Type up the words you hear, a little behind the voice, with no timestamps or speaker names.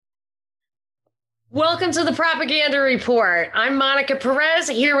Welcome to the Propaganda Report. I'm Monica Perez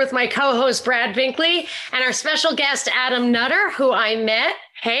here with my co-host Brad Binkley and our special guest Adam Nutter, who I met.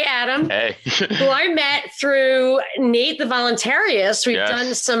 Hey, Adam. Hey. Who I met through Nate the Voluntarist. We've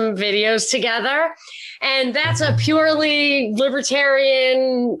done some videos together. And that's a purely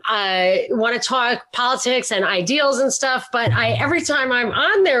libertarian, want to talk politics and ideals and stuff. But every time I'm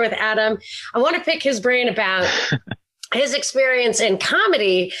on there with Adam, I want to pick his brain about his experience in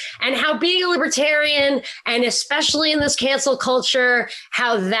comedy and how being a libertarian, and especially in this cancel culture,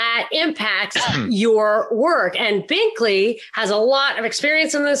 how that impacts your work. And Binkley has a lot of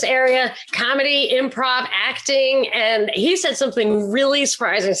experience in this area, comedy, improv, acting. And he said something really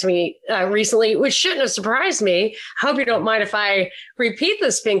surprising to me recently, which shouldn't have surprised me. I hope you don't mind if I repeat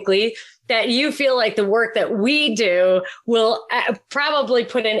this, Binkley, that you feel like the work that we do will probably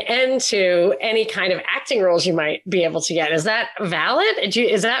put an end to any kind of acting roles you might be able to get. Is that valid?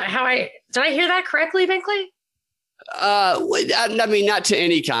 Is that how did I hear that correctly, Binkley? I mean, not to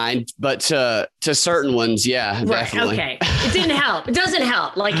any kind, but to certain ones. Yeah, right, definitely. Okay. It didn't help. It doesn't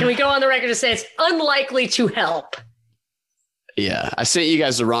help. Like, can we go on the record to say it's unlikely to help? Yeah, I sent you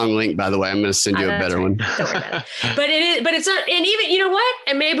guys the wrong link, by the way. I'm going to send you a better one. Don't worry about it. But it is, but it's not, and even, you know what?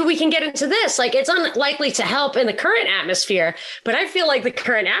 And maybe we can get into this. Like, it's unlikely to help in the current atmosphere, but I feel like the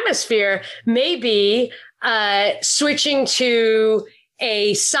current atmosphere may be switching to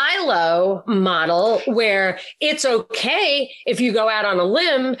a silo model where it's okay if you go out on a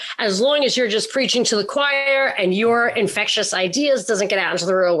limb, as long as you're just preaching to the choir and your infectious ideas doesn't get out into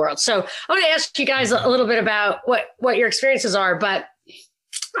the real world. So I want to ask you guys a little bit about what your experiences are. But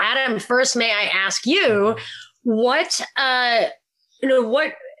Adam, first, may I ask you what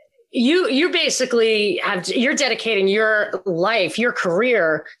you basically you're dedicating your life, your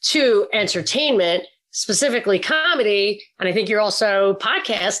career to entertainment, specifically comedy, and I think you're also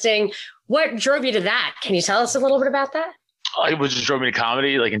podcasting. What drove you to that? Can you tell us a little bit about that? It was just drove me to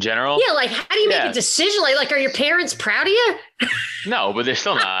comedy, like in general. Yeah, like how do you make a decision? Like, are your parents proud of you? No, but they're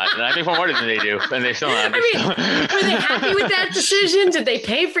still not. And I make more money than they do, and they're still not. Were they happy with that decision? Did they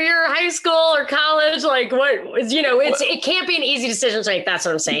pay for your high school or college? Like, it can't be an easy decision to make. That's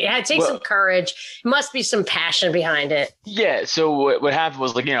what I'm saying. It takes some courage. Must be some passion behind it. Yeah. So what happened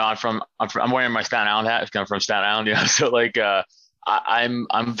was, like, I'm wearing my Staten Island hat. I'm from Staten Island, so like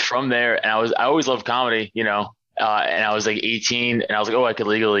I'm from there, and I always loved comedy, and I was like 18, and I was like, I could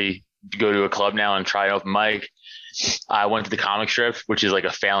legally go to a club now and try an open mic. I went to the Comic Strip, which is like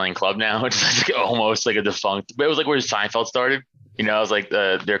a failing club now. It's like almost like a defunct, but it was like where Seinfeld started. It was like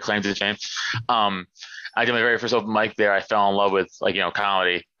their claim to fame. I did my very first open mic there. I fell in love with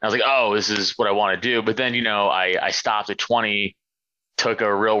comedy. I was like, this is what I want to do. But then, I stopped at 20, took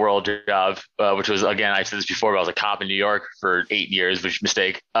a real world job, which was, again, I said this before, but I was a cop in New York for 8 years, which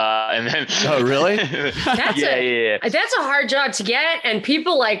mistake. And then, oh, really? Yeah. That's a hard job to get, and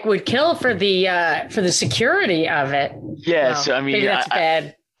people would kill for the security of it. Yeah. So I mean, maybe that's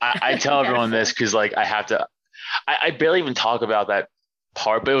bad. I tell everyone this because I have to. I barely even talk about that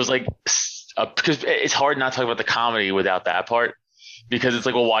part, but it was like because it's hard not to talk about the comedy without that part, because it's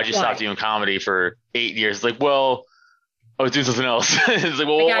like, well, why'd you stop doing comedy for 8 years? It's like, well, I was doing something else. It's like,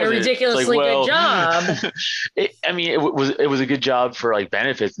 well, I got a ridiculously good job. It was a good job for like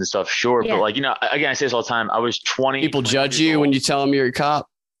benefits and stuff, sure. Yeah. But again, I say this all the time. I was 20. People judge you when you tell them you're a cop.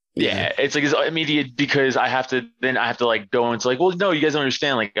 Yeah, it's like it's immediate, because I have to like go into like, well, no, you guys don't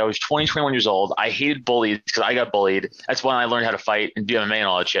understand. Like, I was 20, 21 years old. I hated bullies because I got bullied. That's when I learned how to fight and do MMA and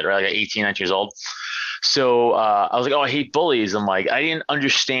all that shit, right? Like, 18, 19 years old. So I was like, I hate bullies. And like, I didn't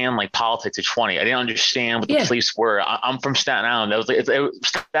understand like politics at 20. I didn't understand what the police were. I'm from Staten Island. That was like,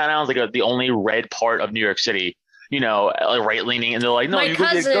 Staten Island's like the only red part of New York City, like right leaning. And they're like, no, you go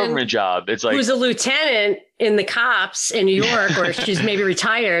get a government job. It's like, who's a lieutenant in the cops in New York, or she's maybe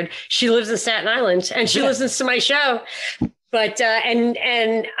retired. She lives in Staten Island and she listens to my show. But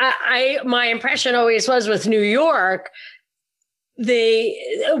my impression always was with New York,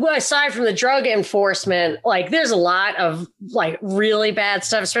 aside from the drug enforcement, like there's a lot of like really bad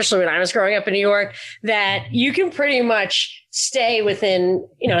stuff, especially when I was growing up in New York, that you can pretty much stay within,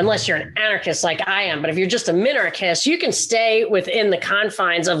 unless you're an anarchist like I am. But if you're just a minarchist, you can stay within the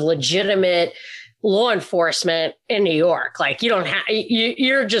confines of legitimate law enforcement in New York. Like, you don't have,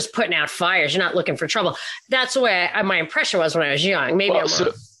 you're just putting out fires. You're not looking for trouble. That's the way my impression was when I was young. Maybe I'm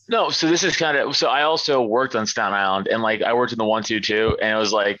wrong. No, so this is so I also worked on Staten Island, and like I worked in the 122, and it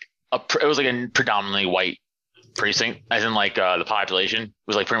was like a predominantly white precinct, as in like the population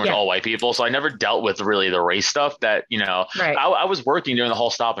was like pretty much all white people. So I never dealt with really the race stuff that, right. I was working during the whole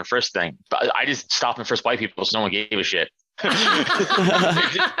stop and frisk thing, but I just stopped and frisked white people, so no one gave a shit.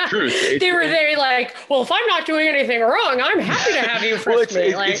 Truth. They were very like, well, if I'm not doing anything wrong, I'm happy to have you frisk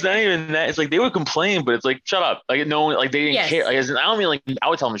me. It's not even that. It's like they would complain, but it's like, shut up. Like no one, like they didn't care. Like, I don't mean like I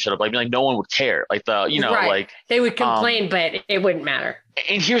would tell them to shut up. Like, no one would care. Like like they would complain, but it wouldn't matter.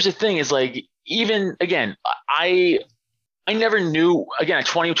 And here's the thing: is like even again, I never knew, again, at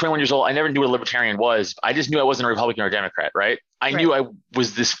 20, 21 years old, I never knew what a libertarian was. I just knew I wasn't a Republican or a Democrat, right? I knew I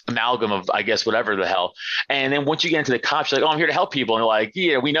was this amalgam of, I guess, whatever the hell. And then once you get into the cops, you're like, oh, I'm here to help people. And they're like,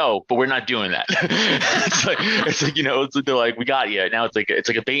 yeah, we know, but we're not doing that. They're like, we got you. Now it's like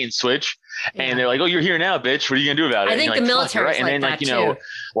a bait and switch. Yeah. And they're like, oh, you're here now, bitch. What are you going to do about it? I think the military, right? And then too.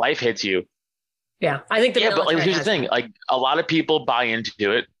 Life hits you. Yeah, I think the military. But like, here's the thing: like, a lot of people buy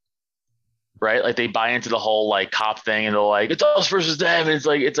into it. Right, like they buy into the whole like cop thing, and they're like, "It's us versus them." And it's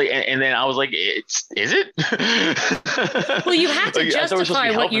like, and then I was like, "Is it?" Well, you have to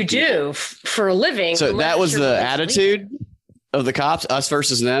justify what you do for a living. So that was the attitude of the cops, us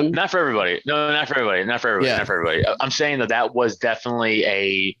versus them. Not for everybody. No, not for everybody. Not for everybody. Yeah. Not for everybody. I'm saying that was definitely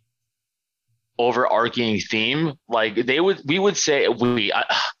a overarching theme. Like we would say the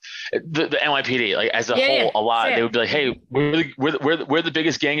NYPD, like as a whole, a lot. They would be like, "Hey, we're the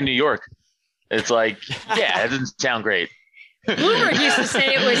biggest gang in New York." It's like, yeah, it doesn't sound great. Bloomberg used to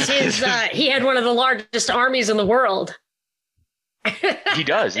say it was his, he had one of the largest armies in the world. He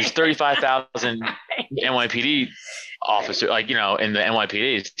does. He's 35,000 NYPD officer, like, in the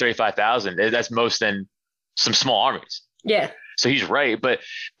NYPD, it's 35,000. That's most than some small armies. Yeah. So he's right. But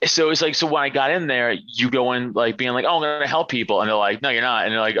so it's like, so when I got in there, you go in like being like, oh, I'm going to help people. And they're like, no, you're not.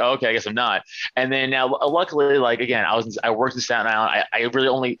 And they're like, oh, okay, I guess I'm not. And then now, luckily, like, again, I worked in Staten Island. I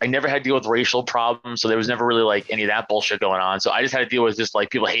never had to deal with racial problems. So there was never really like any of that bullshit going on. So I just had to deal with just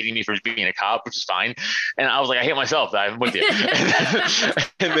like people hating me for being a cop, which is fine. And I was like, I hate myself. I'm with you. and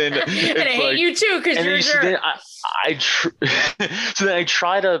then I hate you too, because you're a jerk. So then I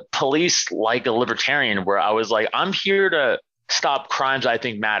try to police like a libertarian, where I was like, I'm here to stop crimes I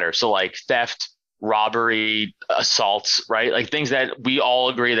think matter. So like theft, robbery, assaults, right? Like things that we all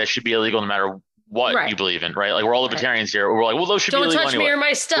agree that should be illegal no matter what you believe in, right? Like we're all libertarians here. We're like, well, those should be illegal anyway. Don't touch me or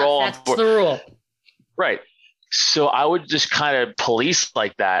my stuff. That's the rule. Right. So I would just kind of police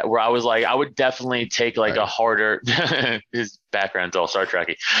like that, where I was like, I would definitely take like a harder, his background's all Star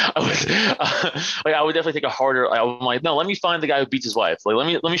Trek-y. I would definitely take a harder, I'm like, no, let me find the guy who beats his wife. Like,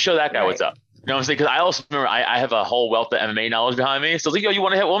 let me show that guy what's up. You know what I'm saying? Because I also remember I have a whole wealth of MMA knowledge behind me. So it's like, yo, you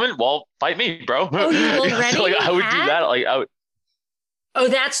want to hit woman? Well, fight me, bro. Oh, you already so, like, I would do that. Like I would.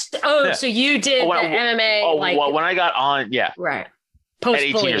 So you did the MMA. When I got on, right. At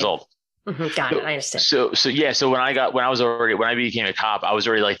 18 years old. Mm-hmm. Got it. I understand. So when I became a cop, I was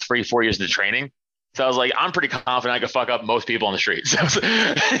already like 3-4 years into training. So I was like, I'm pretty confident I could fuck up most people on the streets.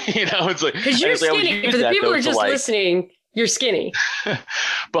 It's like, because you're skinny. For the people who are just listening. You're skinny.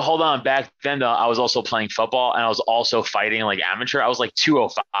 But hold on. Back then, though, I was also playing football, and I was also fighting like amateur. I was like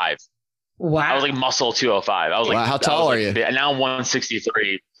 205. Wow. I was like muscle 205. I was like, wow, how tall are you? And now I'm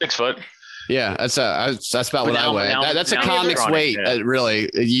 163, 6 foot. Yeah, that's about what I weigh. That's a comic's weight, really.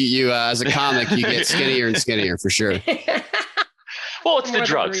 You as a comic, you get skinnier and skinnier for sure. Well, it's the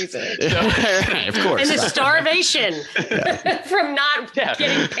drugs. Right, of course. And the starvation from not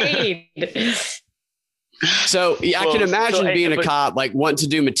getting paid. So I can imagine being a cop, like wanting to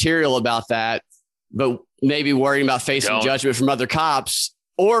do material about that, but maybe worrying about facing judgment from other cops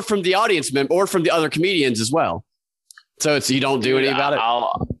or from the audience member or from the other comedians as well. So you don't do anything about it?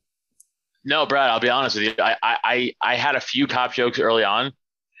 No, Brad, I'll be honest with you. I had a few cop jokes early on,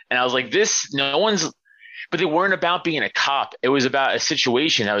 and I was like, but they weren't about being a cop. It was about a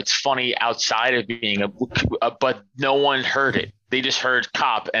situation that was funny outside of being but no one heard it. They just heard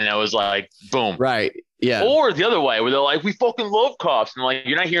cop, and it was like, boom. Right. Yeah. Or the other way, where they're like, we fucking love cops. And like,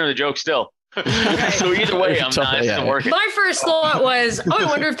 you're not hearing the joke still. So either way, I'm not working. My first thought was, I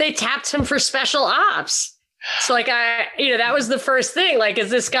wonder if they tapped him for special ops. So like, that was the first thing. Like,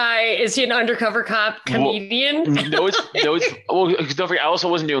 is he an undercover cop comedian? Don't forget, I also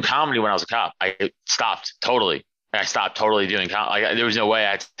wasn't doing comedy when I was a cop. I stopped totally. I stopped totally doing comedy. There was no way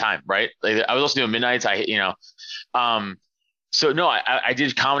at the time, right? Like, I was also doing midnights. So no, I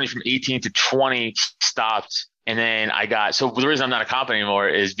did comedy from 18 to 20, stopped. And then the reason I'm not a cop anymore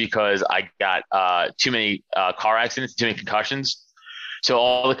is because I got too many car accidents, too many concussions. So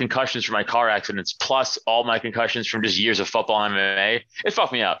all the concussions from my car accidents, plus all my concussions from just years of football and MMA, it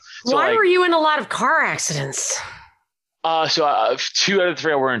fucked me up. So why were you in a lot of car accidents? So 2 out of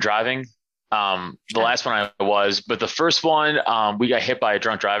 3 I weren't driving. The last one I was, but the first one, we got hit by a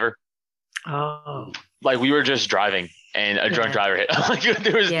drunk driver. Oh. Like we were just driving and a drunk driver hit. Like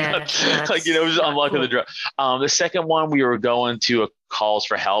there was like, you know, it was unlucky of the drug. The second one, we were going to a calls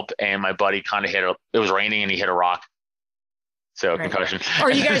for help, and my buddy kind of it was raining and he hit a rock. So concussion. Are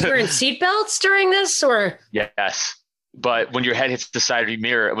you guys wearing seatbelts during this or? Yes. But when your head hits the side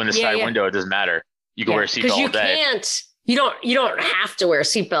mirror, when the side window, it doesn't matter. You can wear a seatbelt all day. You don't have to wear a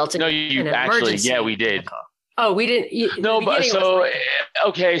seatbelt. No, you actually, we did. Oh, we didn't.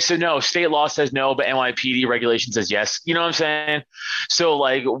 So no, state law says no, but NYPD regulation says yes. You know what I'm saying? So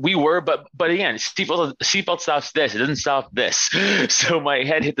like we were, but again, seatbelt stops this. It doesn't stop this. So my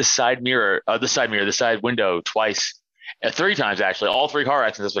head hit the side window twice, 3 times actually. All 3 car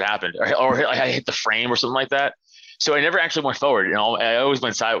accidents. That's what happened. Or I hit the frame or something like that. So I never actually went forward. You know, I always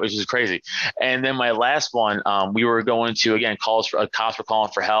went sideways, which is crazy. And then my last one, we were going to, again, cops were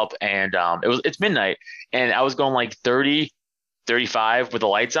calling for help, and it's midnight, and I was going like 30, 35 with the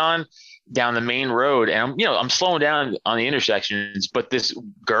lights on down the main road, and I'm slowing down on the intersections, but this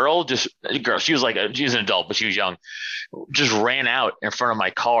girl, she was an adult, but she was young, just ran out in front of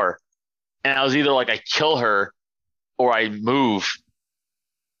my car, and I was either like I kill her or I move.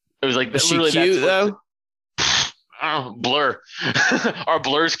 It was like, was she cute though? Blur. Are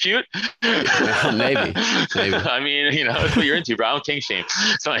blurs cute? Maybe. I mean, that's what you're into, bro. I'm king shame.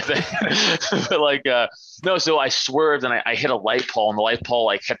 Something like that. But like, no. So I swerved and I hit a light pole, and the light pole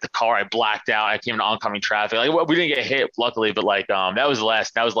like hit the car. I blacked out. I came into oncoming traffic. Like, we didn't get hit, luckily, but like, that was the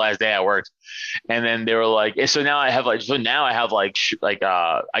last day I worked. And then they were like, so now I have I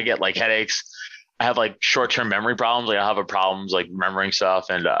get like headaches. I have like short-term memory problems. Like I have problems like remembering stuff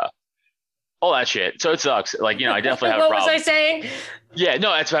and all that shit. So it sucks. Like, I definitely have a problem. What was I saying? Yeah,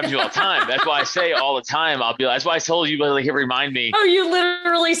 no, that's what happens to me all the time. That's why I say all the time. That's why I told you, like, remind me. Oh, you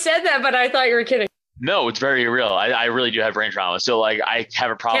literally said that, but I thought you were kidding. No, it's very real. I really do have brain trauma. So like, I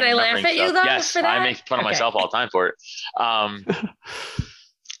have a problem. Can I laugh at you though? Yes, for that? I make fun of myself all the time for it.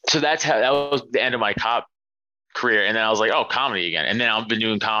 So that was the end of my cop career. And then I was like, oh, comedy again. And then I've been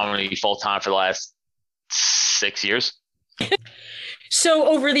doing comedy full time for the last 6 years. So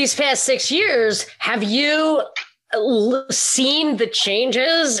over these past 6 years, have you seen the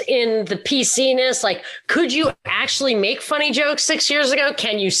changes in the PC-ness? Like, could you actually make funny jokes 6 years ago?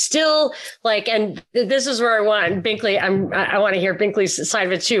 Can you still and this is where I want Binkley. I want to hear Binkley's side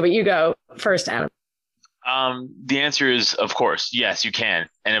of it too, but you go first, Adam. The answer is, of course, yes, you can.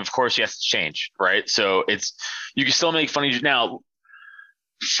 And of course, yes, it's change, right? So you can still make funny. Now,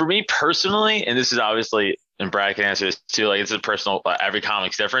 for me personally, and this is obviously, and Brad can answer this too, like it's a personal, every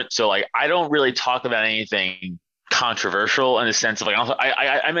comic's different. So like, I don't really talk about anything controversial in the sense of like,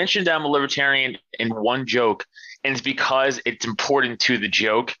 I mentioned I'm a libertarian in one joke, and it's because it's important to the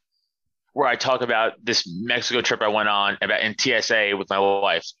joke, where I talk about this Mexico trip I went on in TSA with my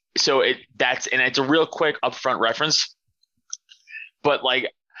wife. So it's a real quick upfront reference, but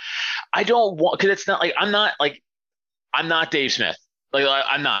like, I don't want, cause it's not like, I'm not Dave Smith. Like,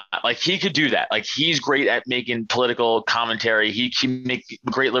 I'm not. Like, he could do that. Like, he's great at making political commentary. He can make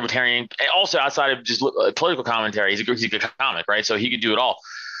great libertarian. And also, outside of just political commentary, he's a good comic, right? So he could do it all.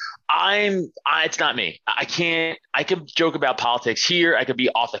 It's not me. I could joke about politics here. I could be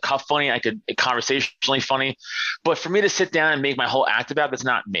off the cuff funny. I could conversationally funny. But for me to sit down and make my whole act about, that's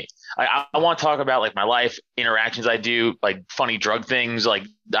not me. I want to talk about like my life, interactions I do, like funny drug things, like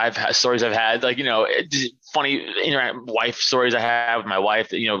stories I've had, like, funny wife stories I have with my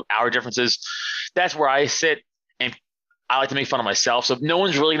wife, our differences. That's where I sit, and I like to make fun of myself. So no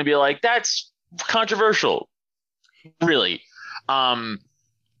one's really going to be like, that's controversial, really.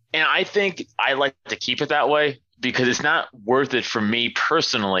 And I think I like to keep it that way because it's not worth it for me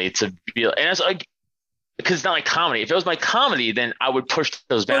personally to be, and it's like, because it's not like comedy. If it was my comedy, then I would push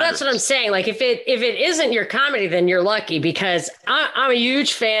those boundaries. Well, that's what I'm saying. Like, if it isn't your comedy, then you're lucky, because I'm a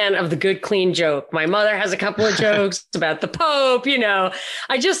huge fan of the good, clean joke. My mother has a couple of jokes about the Pope.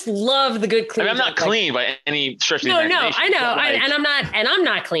 I just love the good, clean. I'm not clean by any stretch of the imagination. No, I know, and I'm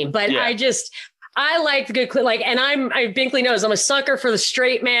not clean, but yeah. I like the good, like, and Binkley knows I'm a sucker for the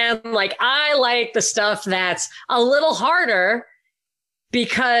straight man. Like, I like the stuff that's a little harder,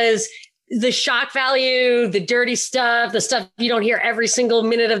 because the shock value, the dirty stuff, the stuff you don't hear every single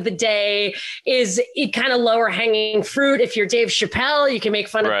minute of the day is kind of lower hanging fruit. If you're Dave Chappelle, you can make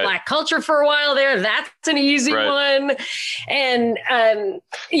fun of Black culture for a while there. That's an easy one. And,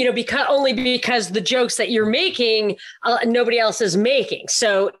 because the jokes that you're making, nobody else is making.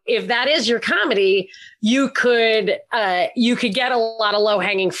 So if that is your comedy, you could get a lot of low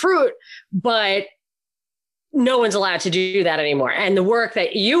hanging fruit, but no one's allowed to do that anymore. And the work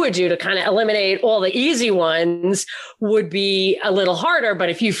that you would do to kind of eliminate all the easy ones would be a little harder. But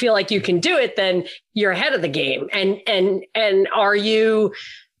if you feel like you can do it, then you're ahead of the game. And are you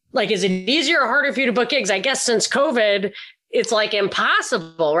like, is it easier or harder for you to book gigs? I guess since COVID, it's like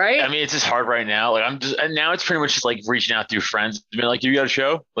impossible, right? I mean, it's just hard right now. Like now it's pretty much just like reaching out through friends. Being like, you got a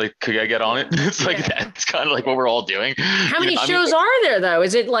show? Like, could I get on it? It's like, that's kind of like what we're all doing. How many shows are there though?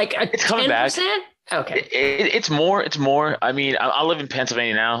 Is it like a 10%? Okay. It's more. I mean, I live in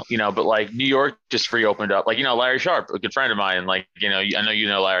Pennsylvania now, but like New York just reopened up. Like, Larry Sharp, a good friend of mine, like, I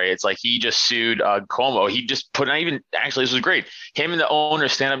know Larry. It's like he just sued Cuomo. He just put actually, this was great. Him and the owner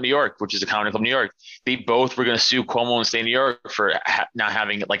of Stand Up New York, which is a comedy club in New York, they both were going to sue Cuomo and Stay in New York for not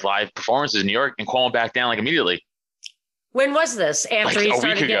having like live performances in New York, and Cuomo backed down like immediately. When was this? After like a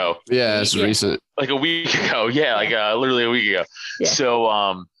week ago. Yeah, it's recent. Like a week ago. Yeah, like literally a week ago. Yeah.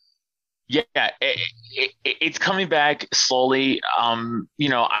 So, yeah, it's coming back slowly.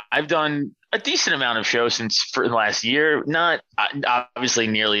 I've done a decent amount of shows for the last year, not obviously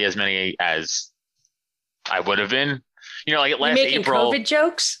nearly as many as I would have been. Like last April. COVID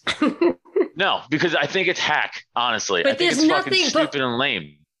jokes? No, because I think it's hack, honestly. But I think it's fucking stupid and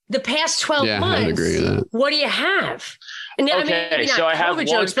lame. The past 12 months, I would agree with that. What do you have? Okay, so I have one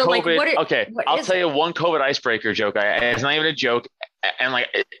jokes, COVID. I'll tell you one COVID icebreaker joke. It's not even a joke. And like,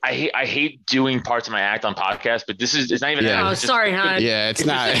 I hate doing parts of my act on podcasts, but it's not even. Yeah. Oh, sorry, hon. Yeah, it's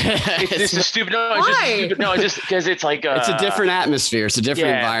not. It's a stupid. No, it's just stupid. No, it's just because it's like it's a different atmosphere. It's a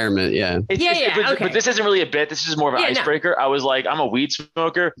different environment. Yeah. But this isn't really a bit. This is more of an icebreaker. No. I was like, I'm a weed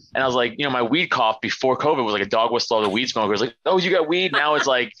smoker, and I was like, my weed cough before COVID was like a dog whistle of the weed smoker. It was like, oh, you got weed. Now it's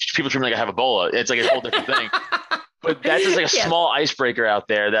like people treat me like I have Ebola. It's like a whole different thing. But that's just like a small icebreaker out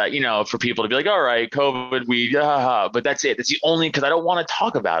there that, for people to be like, all right, COVID, weed, but that's it. That's the only, because I don't want to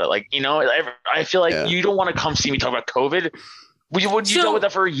talk about it. Like, I feel like you don't want to come see me talk about COVID. You dealt with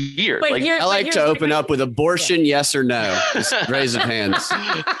that for a year. Like, I like to open up with abortion, yes or no. Just raise of hands.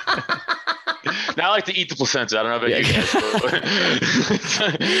 Now I like to eat the placenta. I don't know about you guys.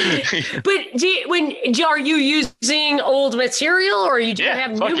 But are you using old material, or do you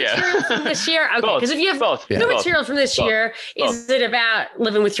have new material from this year? Okay, because if you have new material from this year, is it about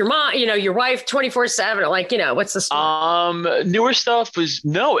living with your mom, your wife 24/7, or like, what's the story? Newer stuff it was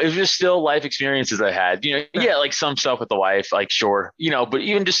just still life experiences I had. Like some stuff with the wife, like sure, but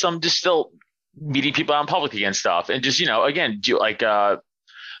even just still meeting people out in public again stuff, and just again do like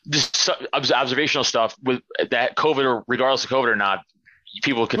just observational stuff with that COVID, or regardless of COVID or not,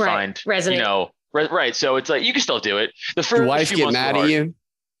 people could find resonate. Right. So it's like you can still do it. The first your wife get mad at you.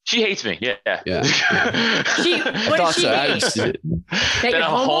 She hates me. Yeah. What does she hate? That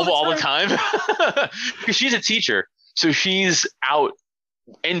I'm home all the time because she's a teacher, so she's out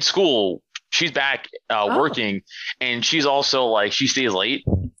in school. She's back working, and she's also like she stays late.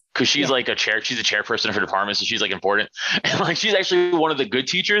 Because she's like she's a chairperson of her department, so she's like important. And like she's actually one of the good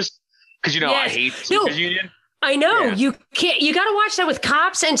teachers. Because I hate the teachers union. I know you got to watch that with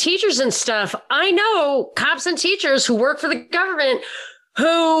cops and teachers and stuff. I know cops and teachers who work for the government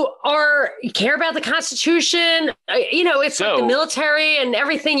who care about the Constitution. It's like the military and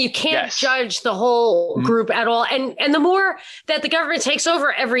everything. You can't judge the whole group at all. And the more that the government takes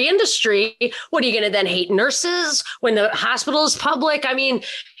over every industry, what are you going to then hate nurses when the hospital is public? I mean,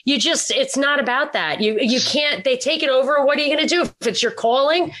 it's not about that. You can't, they take it over. What are you going to do? If it's your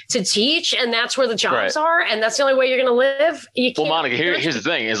calling to teach and that's where the jobs are and that's the only way you're going to live. Well, Monica, here's the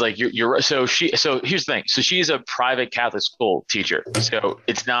thing is like, you're so here's the thing. So she's a private Catholic school teacher. So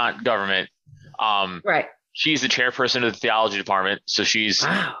it's not government. Right. She's the chairperson of the theology department. So she's,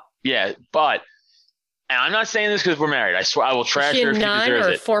 but, and I'm not saying this because we're married. I swear I will trash her if she deserves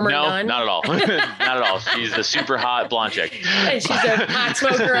it. Former nun? Not at all. Not at all. She's a super hot blonde chick. And she's a hot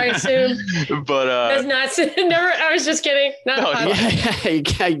smoker, I assume. But that's not. Never. I was just kidding.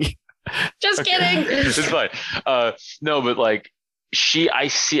 Just kidding. It's fine. No, but like I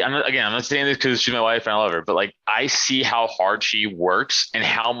see. I'm not saying this because she's my wife and I love her, but like I see how hard she works and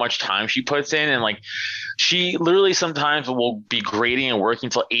how much time she puts in, and like she literally sometimes will be grading and working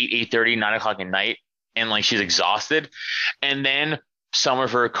until 8:30, 9 o'clock at night. And like she's exhausted, and then some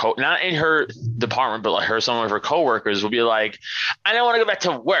of her not in her department, but like some of her coworkers will be like, "I don't want to go back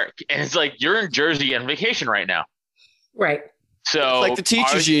to work," and it's like you're in Jersey on vacation right now, right? So it's like the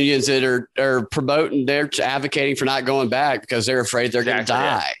teachers unions that are promoting, they're advocating for not going back because they're afraid they're going to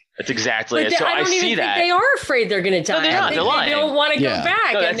die. That's exactly it. So I see that they are afraid they're going to die. No, they're not. They're lying. They don't want to go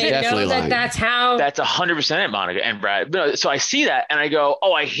back, and they know that that's how. That's 100% it, Monica and Brad. So I see that, and I go,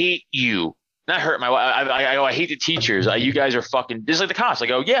 "Oh, I hate you." Not hurt my wife. I hate the teachers. You guys are fucking just like the cops. I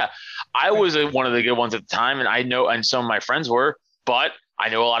go, yeah, I was one of the good ones at the time, and I know, and some of my friends were, but I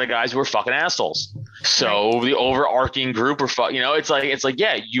know a lot of guys who were fucking assholes. So the overarching group were it's like,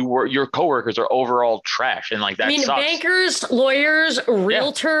 yeah, your coworkers are overall trash. And like, that sucks. Bankers, lawyers,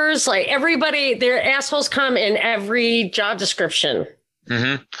 realtors, like everybody, their assholes come in every job description.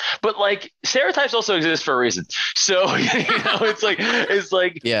 Mm-hmm. But like, stereotypes also exist for a reason. So, I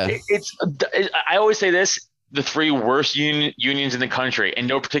always say this, the 3 worst unions in the country in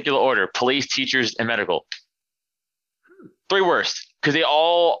no particular order: police, teachers, and medical. 3 worst. Because they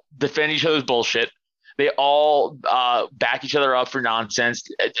all defend each other's bullshit. They all back each other up for nonsense.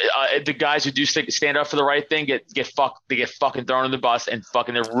 The guys who do stand up for the right thing get fucked. They get fucking thrown in the bus and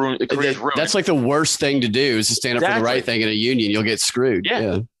fucking their careers ruined. That's like the worst thing to do, is to stand up for the right thing in a union. You'll get screwed.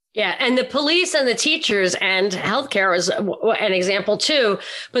 Yeah, and the police and the teachers and healthcare is an example too.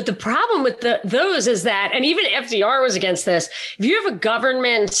 But the problem with those is that, and even FDR was against this, if you have a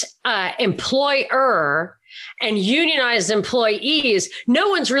government employer and unionized employees, no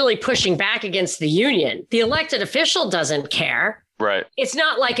one's really pushing back against the union. The elected official doesn't care. Right. It's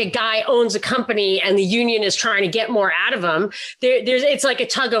not like a guy owns a company and the union is trying to get more out of him. It's like a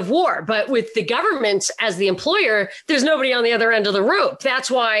tug of war. But with the government as the employer, there's nobody on the other end of the rope.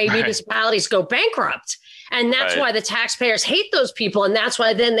 That's why municipalities go bankrupt. And that's why the taxpayers hate those people. And that's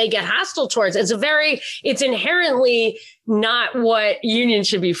why then they get hostile towards it. It's inherently not what unions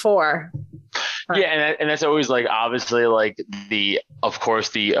should be for. Yeah, and that's always like, obviously, like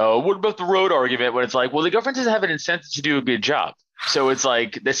what about the road argument, when it's like, well, the government doesn't have an incentive to do a good job. So it's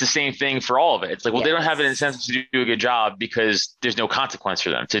like, that's the same thing for all of it. It's like, well, they don't have an incentive to do a good job because there's no consequence for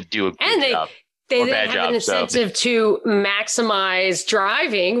them to do a good job. They have an incentive to maximize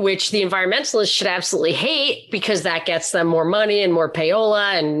driving, which the environmentalists should absolutely hate, because that gets them more money and more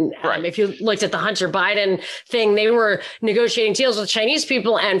payola. And if you looked at the Hunter Biden thing, they were negotiating deals with Chinese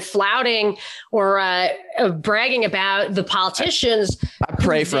people and flouting or bragging about the politicians. I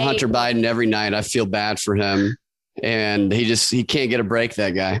pray for Hunter Biden every night. I feel bad for him. And he can't get a break,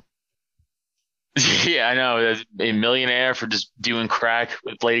 that guy. Yeah, I know. A millionaire for just doing crack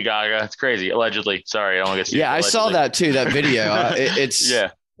with Lady Gaga. It's crazy. Allegedly. Sorry, I don't get. Yeah, I saw that too. That video.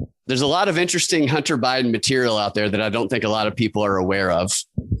 There's a lot of interesting Hunter Biden material out there that I don't think a lot of people are aware of.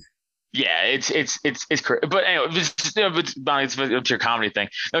 Yeah, it's crazy. But anyway, it's your comedy thing.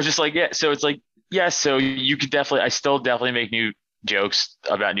 I was just like, yeah. So it's like, yeah. So you could definitely. I still definitely make new jokes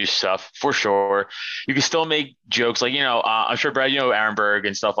about new stuff for sure. You can still make jokes like, I'm sure Brad, Aaron Berg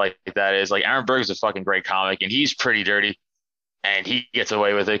and stuff like that is like, Aaron Berg is a fucking great comic and he's pretty dirty and he gets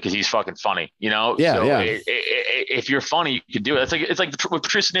away with it because he's fucking funny, if you're funny, you can do it. It's like what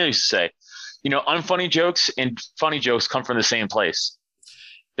Patrice O'Neal used to say, unfunny jokes and funny jokes come from the same place.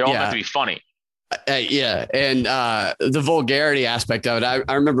 They're all meant to be funny. And the vulgarity aspect of it.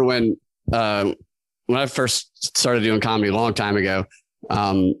 I remember when I first started doing comedy a long time ago,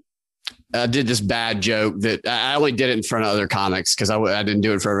 I did this bad joke that I only did it in front of other comics because I didn't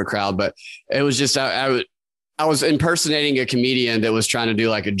do it for every crowd. But it was just I was impersonating a comedian that was trying to do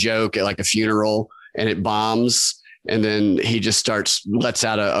like a joke at like a funeral, and it bombs. And then he just lets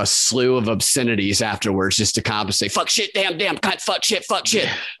out a slew of obscenities afterwards just to compensate. Fuck, shit, damn, cunt, fuck, shit.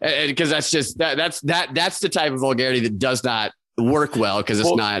 Because that's just that's the type of vulgarity that does not work well, because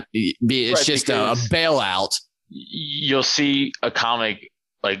it's just a bailout. You'll see a comic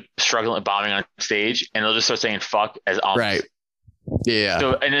like struggling with bombing on stage and they'll just start saying fuck as right. Yeah.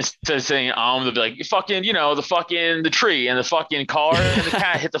 So, and instead of saying they'll be like, fucking, the tree and the fucking car and the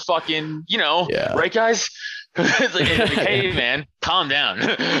cat hit the fucking, right, guys? It's like, hey man, calm down.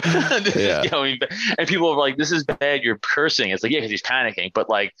 And people are like, this is bad, you're cursing. It's like, yeah, because he's panicking. But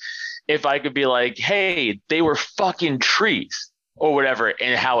like, if I could be like, hey, they were fucking trees or whatever,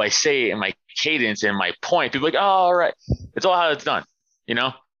 and how I say it and my cadence and my point, people are like, oh, all right. It's all how it's done.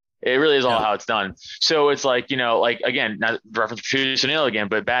 It really is all how it's done. So it's like, like, again, not reference to Patrice O'Neal again,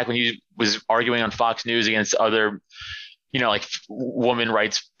 but back when he was arguing on Fox News against other, like woman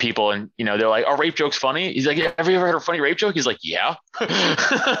rights people, and, they're like, are rape jokes funny? He's like, have you ever heard a funny rape joke? He's like, yeah.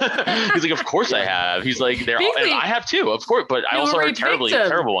 He's like, of course I have. He's like, and I have too, of course, but I also heard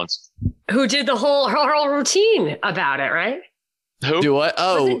terrible ones. Who did the whole routine about it, right? Who? Do what?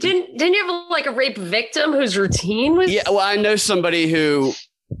 Oh, didn't you have like a rape victim whose routine was? Yeah, well, I know somebody who,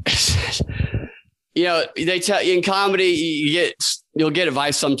 they tell you in comedy, you'll get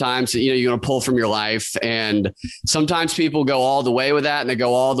advice sometimes that, you're going to pull from your life. And sometimes people go all the way with that and they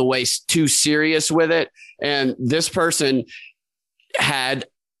go all the way too serious with it. And this person had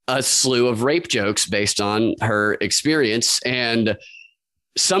a slew of rape jokes based on her experience. And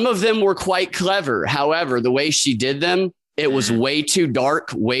some of them were quite clever. However, the way she did them It was way too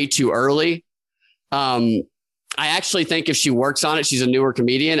dark, way too early. I actually think if she works on it, she's a newer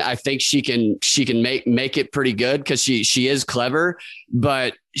comedian. I think she can make it pretty good because she is clever,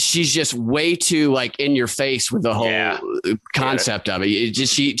 but she's just way too like in your face with the whole concept of it.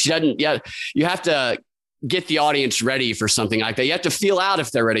 She doesn't. Yeah, you have to get the audience ready for something like that. You have to feel out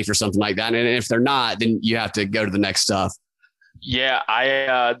if they're ready for something like that, and if they're not, then you have to go to the next stuff.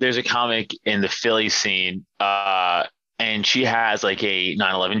 Yeah, there's a comic in the Philly scene. And she has like a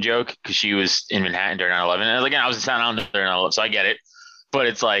 9/11 joke because she was in Manhattan during 9/11. And again, I was in Staten Island during 9/11, so I get it. But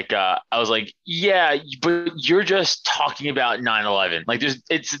it's like, I was like, yeah, but you're just talking about 9/11. Like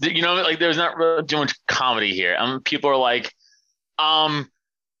there's not really too much comedy here. People are like,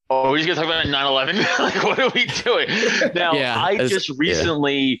 we're just gonna talk about 9/11. Like, what are we doing? Now, I just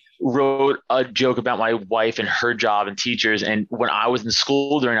recently wrote a joke about my wife and her job and teachers. And when I was in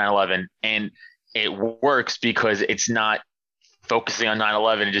school during 9/11, and it works because it's not focusing on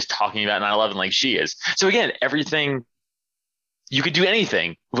 9/11 and just talking about 9/11 like she is. So again, everything, you could do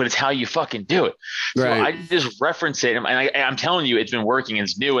anything, but it's how you fucking do it. So I just reference it. And I'm telling you, it's been working.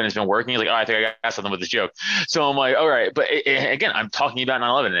 It's new and it's been working. It's like, I think I got something with this joke. So I'm like, all right. But again, I'm talking about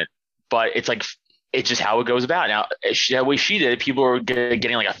 9/11 in it, but it's like, it's just how it goes about. Now, that way she did it, people are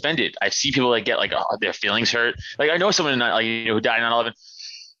getting like offended. I see people like get like, their feelings hurt. Like I know someone who died in 9/11.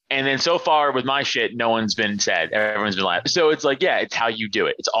 And then so far with my shit, no one's been sad. Everyone's been laughing. So it's like, it's how you do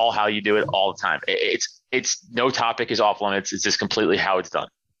it. It's all how you do it all the time. It's no topic is off limits. It's just completely how it's done.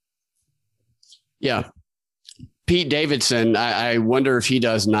 Yeah. Pete Davidson, I wonder if he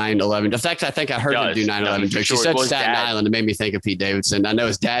does 9/11. In fact, I think I heard him do 9/11 jokes. He said Staten Island. It made me think of Pete Davidson. I know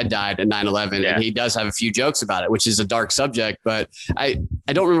his dad died at 9/11, and he does have a few jokes about it, which is a dark subject. But I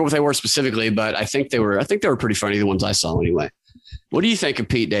don't remember what they were specifically, but I think they were pretty funny, the ones I saw anyway. What do you think of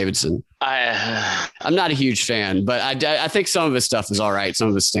Pete Davidson? I'm not a huge fan, but I think some of his stuff is all right. Some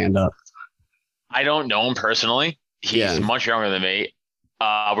of his stand up. I don't know him personally. He's much younger than me.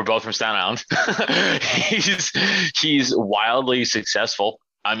 We're both from Staten Island. He's wildly successful.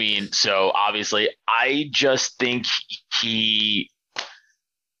 I mean, so obviously, I just think I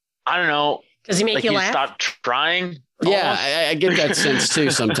don't know. Does he make you laugh? Stop trying. Yeah, I get that sense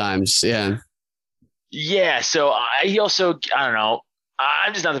too sometimes. Yeah. Yeah, so he also, I don't know.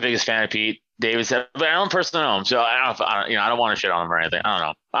 I'm just not the biggest fan of Pete Davidson, but I don't personally know him, so I don't want to shit on him or anything.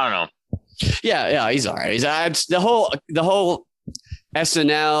 I don't know. Yeah, he's all right. He's the whole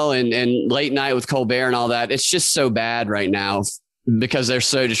SNL and late night with Colbert and all that. It's just so bad right now because they're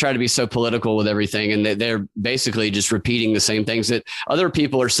just trying to be so political with everything, and they're basically just repeating the same things that other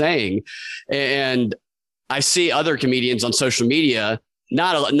people are saying. And I see other comedians on social media.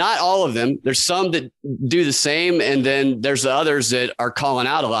 Not all of them. There's some that do the same. And then there's the others that are calling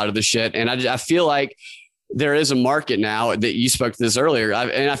out a lot of the shit. And I feel like there is a market now that you spoke to this earlier.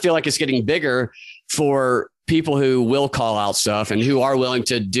 And I feel like it's getting bigger for people who will call out stuff and who are willing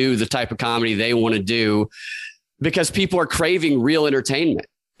to do the type of comedy they want to do because people are craving real entertainment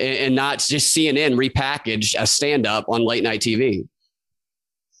and not just CNN repackaged as stand up on late night TV.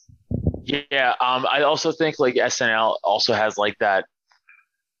 Yeah. I also think like SNL also has like that.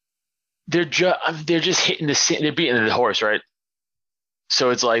 They're just hitting they're beating the horse, right? So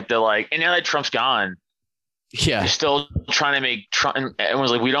it's like they're like, and now that Trump's gone, they're still trying to make Trump. And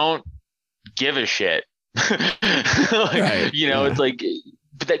everyone's like, we don't give a shit. It's like,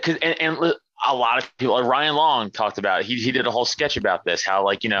 but that and a lot of people, like Ryan Long talked about it. He did a whole sketch about this. How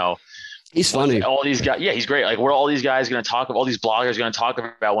he's funny. All these guys, he's great. Like, what are all these guys going to talk about? All these bloggers going to talk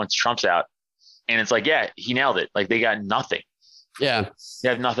about once Trump's out? And it's like, he nailed it. Like they got nothing. Yeah. They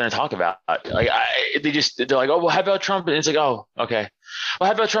have nothing to talk about. Like they're like, oh, well, how about Trump? And it's like, oh, okay. Well,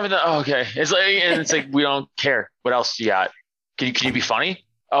 how about Trump? And okay. It's like, we don't care. What else you got? Can you be funny?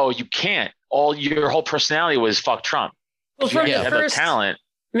 Oh, you can't. Your whole personality was fuck Trump. Well, from the first talent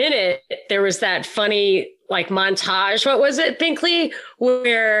minute, there was that funny like montage. What was it, Binkley?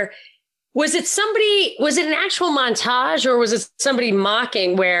 Where was it an actual montage or was it somebody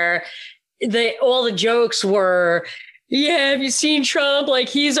mocking where all the jokes were, have you seen Trump? Like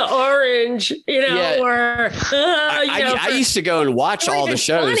he's orange, or I used to go and watch all the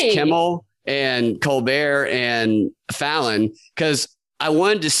shows, Kimmel and Colbert and Fallon, because I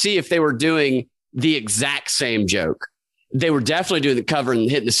wanted to see if they were doing the exact same joke. They were definitely doing the cover and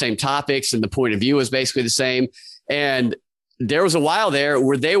hitting the same topics, and the point of view was basically the same. And there was a while there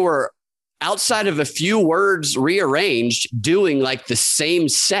where they were outside of a few words rearranged, doing like the same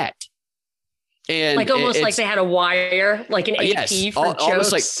set. And like almost like they had a wire, like an AP for jokes.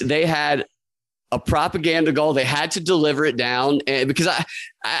 Almost like they had a propaganda goal. They had to deliver it down, and because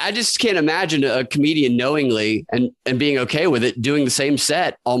I just can't imagine a comedian knowingly and being okay with it doing the same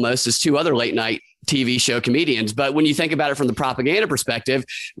set almost as two other late night TV show comedians. But when you think about it from the propaganda perspective,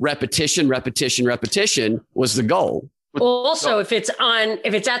 repetition was the goal. Also, if it's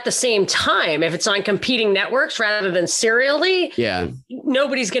at the same time, if it's on competing networks rather than serially,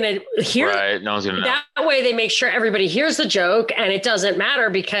 nobody's going to hear it. No one's going to know. That way they make sure everybody hears the joke, and it doesn't matter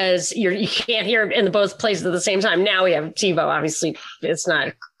because you can't hear it in both places at the same time. Now we have TiVo. Obviously, it's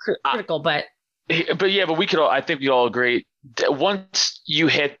not critical, but we could all, I think we all agree that once you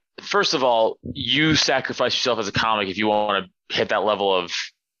hit, first of all, you sacrifice yourself as a comic if you want to hit that level of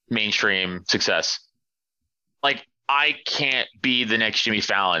mainstream success. Like, I can't be the next Jimmy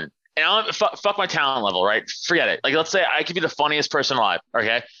Fallon, and fuck my talent level, right? Forget it. Like, let's say I could be the funniest person alive.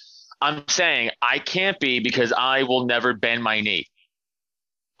 Okay. I'm saying I can't be because I will never bend my knee.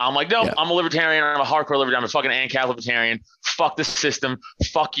 I'm like, no, I'm a libertarian. I'm a hardcore libertarian. I'm a fucking ANCAP libertarian. Fuck the system.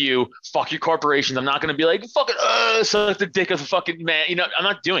 Fuck you. Fuck your corporations. I'm not going to be like, fucking, suck the dick of the fucking man. You know, I'm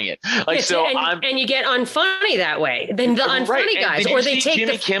not doing it. Like, and you get unfunny that way. Then the unfunny guys, or they take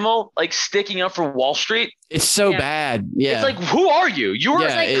Jimmy Kimmel like sticking up for Wall Street. It's so bad. Yeah. It's like, who are you? You were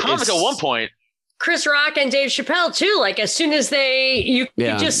a comic at one point. Chris Rock and Dave Chappelle too. Like, as soon as you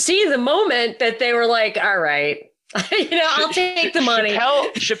just see the moment that they were like, all right. I'll take the money.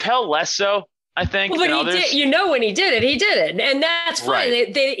 Chappelle less so, I think. Well, but he did. When he did it, and that's fine.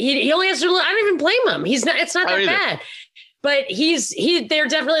 Right. He only has to. I don't even blame him. He's not. It's not that bad. But they're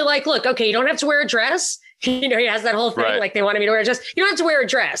definitely like, look, okay, you don't have to wear a dress. He has that whole thing, like they wanted me to wear a dress. You don't have to wear a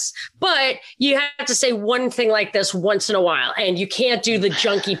dress, but you have to say one thing like this once in a while, and you can't do the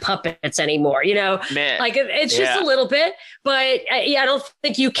junky puppets anymore. Man, like it's just a little bit, but I don't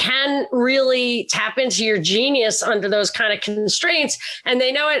think you can really tap into your genius under those kind of constraints, and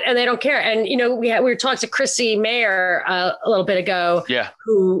they know it, and they don't care. And we were talking to Chrissy Mayer a little bit ago,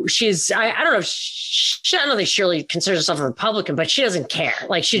 who she's I don't know if I don't think she really considers herself a Republican, but she doesn't care.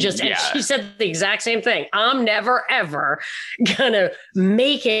 Like she just and she said the exact same thing. I'm never, ever gonna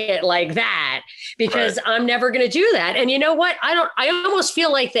make it like that because I'm never gonna do that. And you know what? I almost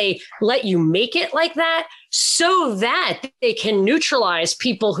feel like they let you make it like that so that they can neutralize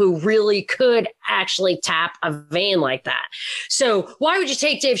people who really could actually tap a vein like that. So why would you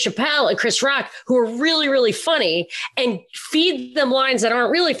take Dave Chappelle and Chris Rock, who are really, really funny, and feed them lines that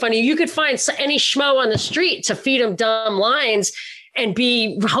aren't really funny? You could find any schmo on the street to feed them dumb lines and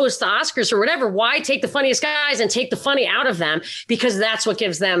host the Oscars or whatever. Why take the funniest guys and take the funny out of them? Because that's what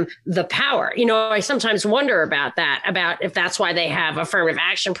gives them the power. I sometimes wonder about that, about if that's why they have affirmative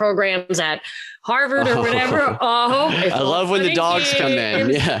action programs at Harvard or whatever. I love when the dogs come in.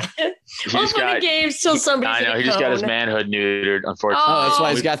 Yeah. All funny games till somebody. I know. He just got his manhood neutered, unfortunately. Oh, that's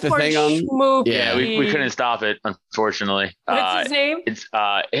why he's got the thing on. Yeah, we couldn't stop it, unfortunately. What's his name? It's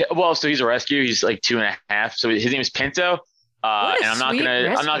so he's a rescue. He's like 2.5. So his name is Pinto. And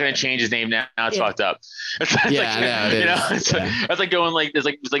I'm not gonna change his name now. Now it's fucked up. It's that's like going like it's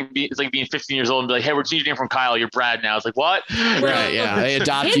like being 15 years old and be like, hey, we're changing your name from Kyle. You're Brad now. It's like what? Right? Yeah, they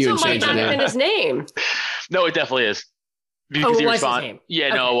adopt you and change your name. His name. No, it definitely is. Because he responds. Yeah,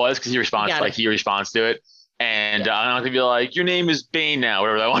 okay. No, it was because he responds he responds to it. And I'm not gonna be like, your name is Bane now,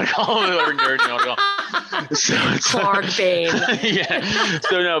 whatever I want to call him, whatever nerd you want to call him. So Clark Bane. Yeah.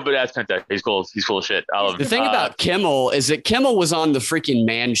 So no, but that's Penta. He's cool. He's cool as shit. I love him. The thing about Kimmel is that Kimmel was on the freaking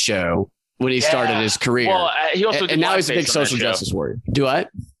Man Show when he started his career. Well, he also and now he's a big social justice warrior. Do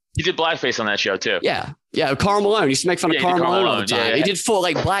what? He did blackface on that show too. Yeah. Karl Malone. He used to make fun of Karl Malone all the time. Yeah. He did full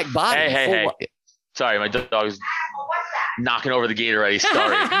black body. Hey. Sorry, my dog's knocking over the gate already.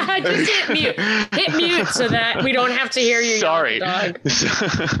 Sorry. Just hit mute so that we don't have to hear you. Sorry. Dog.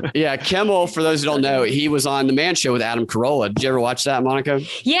 Yeah, Kimmel, for those who don't know, he was on the Man Show with Adam Carolla. Did you ever watch that, Monica?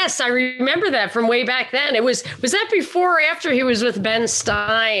 Yes, I remember that from way back then. Was that before or after he was with Ben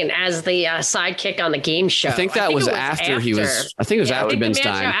Stein as the sidekick on the game show? I think that was after he was. I think it was after Ben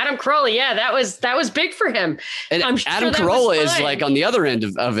Stein. Adam Carolla, that was big for him. And Adam Carolla is like on the other end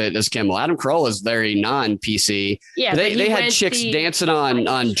of it as Kimmel. Adam Carolla is very non-PC. Yeah, they had chicks dancing on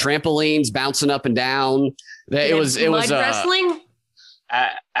trampolines, bouncing up and down. It was wrestling.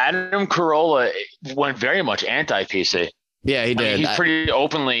 Adam Carolla went very much anti-PC. Yeah, he did. He's pretty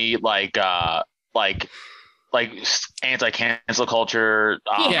openly like anti-cancel culture.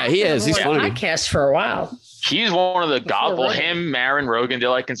 Yeah, he is. He's funny. Podcast for a while. He's one of the him, Marin, Rogan. They're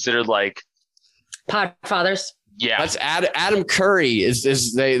like considered like podfathers. Yeah, that's Adam Curry is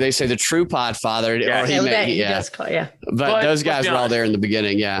they say the true podfather. Yeah, he does call, But those guys were all there in the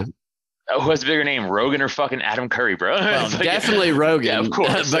beginning. Yeah. who has a bigger name, Rogan or fucking Adam Curry, bro? Well, definitely Rogan. Yeah, of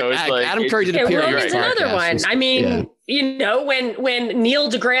course. But So Adam Curry did appear on Rogan's another one. I mean, when Neil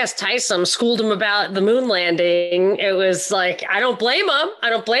deGrasse Tyson schooled him about the moon landing, it was like, I don't blame him. I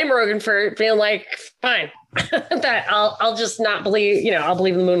don't blame Rogan for being like, fine, that I'll just not believe, I'll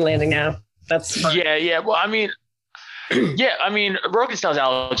believe the moon landing now. That's fine. Yeah. Well, I mean, Rogan still has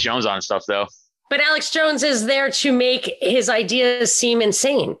Alex Jones on and stuff though. But Alex Jones is there to make his ideas seem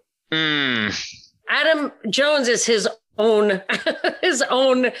insane. Adam Jones is his own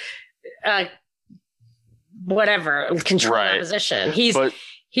whatever control opposition.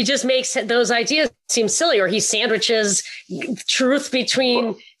 He just makes those ideas seem silly, or he sandwiches truth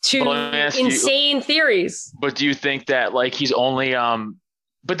between two insane theories. But do you think that like he's only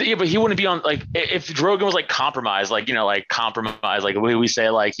but he wouldn't be on, like, if Rogan was like compromised, like, compromise, like we say,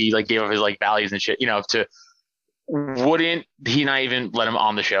 like he like gave up his like values and shit, wouldn't he not even let him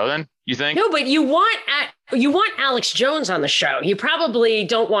on the show then, you think? No, but you want Alex Jones on the show. You probably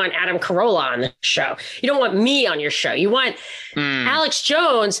don't want Adam Carolla on the show. You don't want me on your show. You want Alex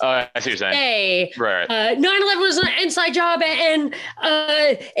Jones. I see what you're saying. Right. 9/11 was an inside job, and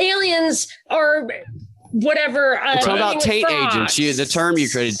aliens are whatever. Talking about taint agents. The term you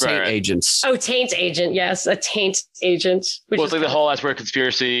created, taint agents. Oh, taint agent. Yes, a taint agent. Well, it's like the whole that's where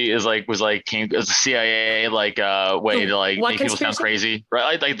conspiracy came as a CIA way to like make people sound crazy,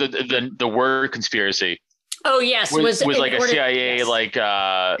 right? Like the word conspiracy. Oh yes, was like a CIA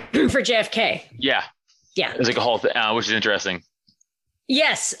for JFK. Yeah. It was like a whole thing, which is interesting.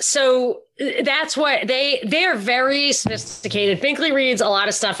 Yes. So that's what they're very sophisticated. Binkley reads a lot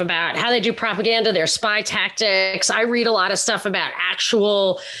of stuff about how they do propaganda, their spy tactics. I read a lot of stuff about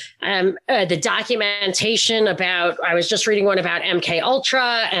actual the documentation about, I was just reading one about MK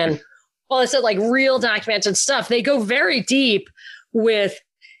Ultra and all this like real documented stuff. They go very deep with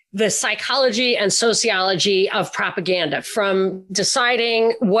the psychology and sociology of propaganda, from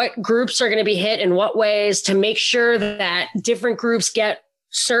deciding what groups are going to be hit in what ways to make sure that different groups get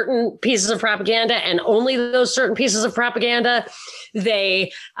certain pieces of propaganda and only those certain pieces of propaganda.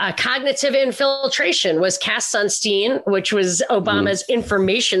 Cognitive infiltration was Cass Sunstein, which was Obama's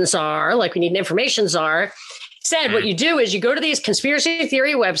information czar, like we need an information czar, said what you do is you go to these conspiracy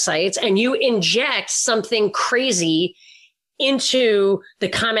theory websites and you inject something crazy into the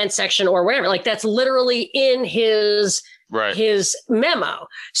comment section or whatever. Like that's literally in his memo.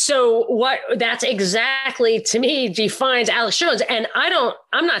 So that's exactly, to me, defines Alex Jones. And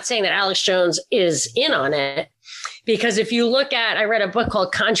I'm not saying that Alex Jones is in on it, because if you look at, I read a book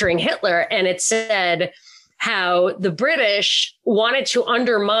called Conjuring Hitler, and it said how the British wanted to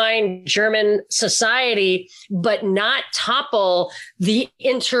undermine German society, but not topple the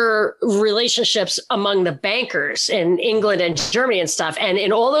interrelationships among the bankers in England and Germany and stuff. And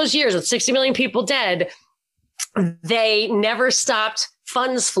in all those years with 60 million people dead, they never stopped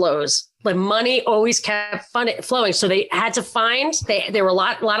funds flows. Like money always kept flowing. So they had to there were a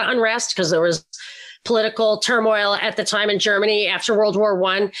lot of unrest because there was political turmoil at the time in Germany after World War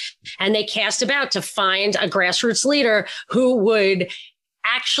I. And they cast about to find a grassroots leader who would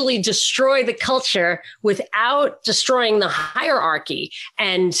actually destroy the culture without destroying the hierarchy.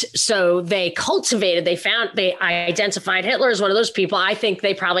 And so they identified Hitler as one of those people. I think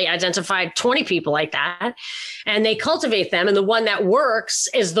they probably identified 20 people like that, and they cultivate them. And the one that works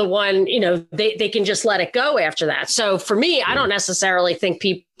is the one, they can just let it go after that. So for me, I don't necessarily think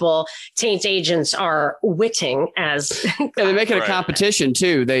taint agents are witting as they make it a competition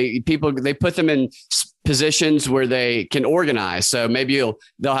too. They put them in positions where they can organize. So maybe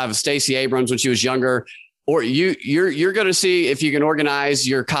they'll have Stacey Abrams when she was younger, or you're going to see if you can organize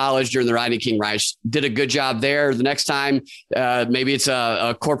your college during the Rodney King riots. Did a good job there. The next time, maybe it's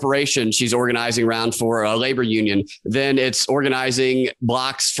a corporation she's organizing around for a labor union. Then it's organizing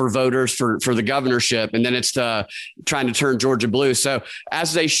blocks for voters for the governorship. And then it's trying to turn Georgia blue. So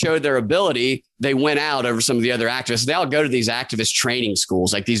as they showed their ability, they went out over some of the other activists. They all go to these activist training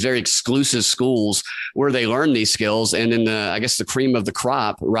schools, like these very exclusive schools where they learn these skills. And then the cream of the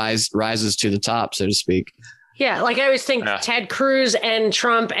crop rises to the top, so to speak. Yeah. Like I always think Ted Cruz and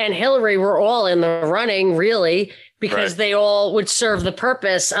Trump and Hillary were all in the running, really, because they all would serve the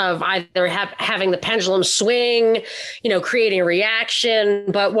purpose of either having the pendulum swing, creating a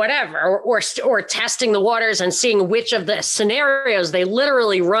reaction, but whatever, or testing the waters and seeing which of the scenarios. They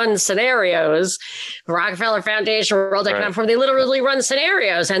literally run scenarios. The Rockefeller Foundation, World Economic Forum, they literally run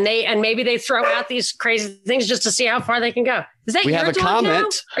scenarios, and maybe they throw out these crazy things just to see how far they can go. Is that we have a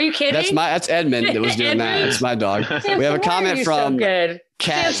comment? Now? Are you kidding? That's Edmund that was doing that. It's my dog. We have a comment from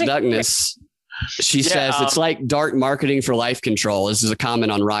Kat Duckness. She says it's like dark marketing for life control. This is a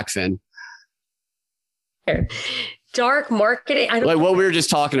comment on Rockfin. Dark marketing. I don't like what we were just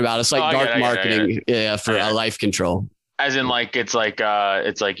talking about. It's like dark marketing, for life control. As in, like it's like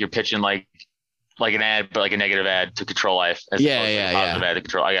you're pitching like an ad, but like a negative ad to control life. As positive ad to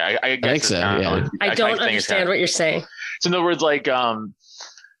control. I think so. Yeah. I don't understand what you're saying. So in other words, like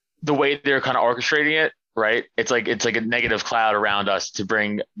the way they're kind of orchestrating it, right? It's like a negative cloud around us to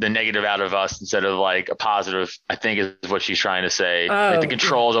bring the negative out of us instead of like a positive, I think is what she's trying to say. Like the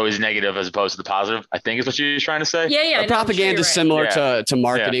control is always negative as opposed to the positive, I think is what she's trying to say. Yeah. Propaganda is similar to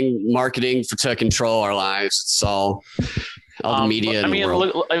marketing to control our lives. It's all the media.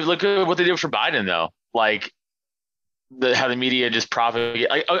 Look at what they did for Biden though. Like how the media just propagate.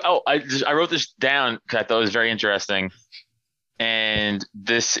 I wrote this down because I thought it was very interesting. And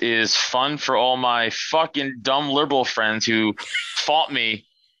this is fun for all my fucking dumb liberal friends who fought me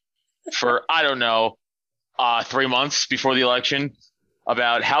for, 3 months before the election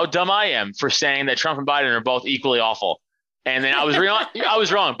about how dumb I am for saying that Trump and Biden are both equally awful. And then I was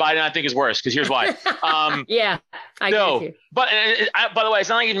wrong. Biden, I think, is worse because here's why. I get you. But by the way, it's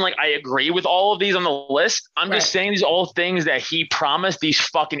not even like I agree with all of these on the list. I'm just saying these are all things that he promised these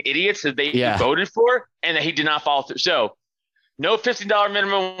fucking idiots that they voted for and that he did not follow through. So, no $15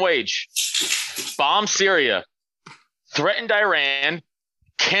 minimum wage, bomb Syria, threatened Iran,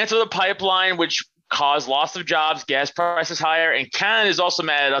 cancel the pipeline, which caused loss of jobs, gas prices higher, and Canada is also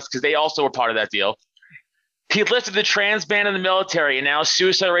mad at us because they also were part of that deal. He lifted the trans ban in the military, and now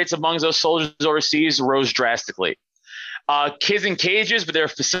suicide rates among those soldiers overseas rose drastically. Kids in cages, but they're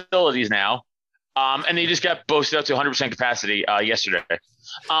facilities now, and they just got boosted up to 100% capacity yesterday.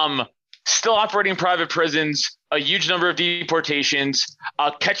 Still operating private prisons, a huge number of deportations,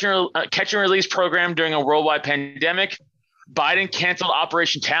 a catch and release program during a worldwide pandemic. Biden canceled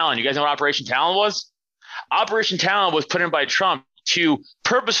Operation Talon. You guys know what Operation Talon was? Operation Talon was put in by Trump to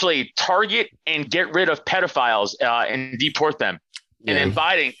purposely target and get rid of pedophiles and deport them. And then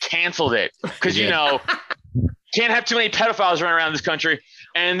Biden canceled it because, can't have too many pedophiles running around this country.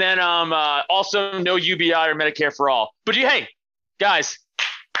 And then also no UBI or Medicare for all. But hey, guys,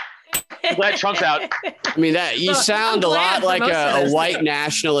 I'm glad Trump's out. I mean, you sound a lot like a white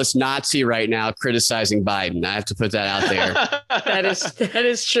nationalist Nazi right now criticizing Biden. I have to put that out there. That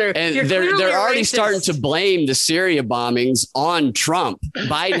is true. And they're already starting to blame the Syria bombings on Trump.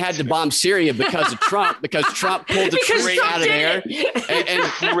 Biden had to bomb Syria because of Trump, because Trump pulled the tree out of there. And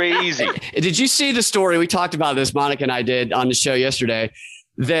crazy. Did you see the story? We talked about this, Monica and I did on the show yesterday,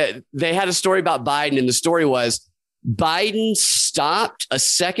 that they had a story about Biden, and the story was Biden stopped a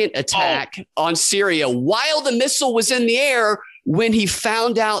second attack on Syria while the missile was in the air when he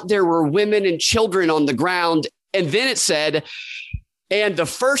found out there were women and children on the ground. And then it said, and the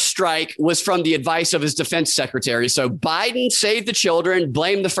first strike was from the advice of his defense secretary. So Biden saved the children,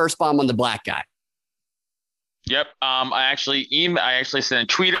 blamed the first bomb on the black guy. Yep. I actually sent a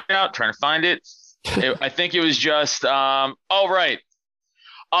tweet out trying to find it. I think it was just, a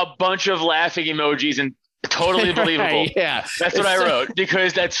bunch of laughing emojis and totally believable. That's what I wrote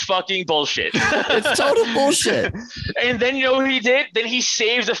because that's fucking bullshit. It's total bullshit. And then you know what he did? Then he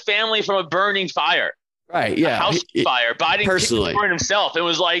saves a family from a burning fire. Right. Yeah. A house fire. Biden personally burned himself and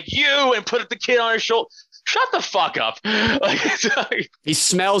was like, and put the kid on his shoulder. Shut the fuck up. He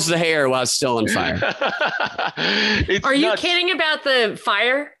smells the hair while it's still on fire. Are you kidding about the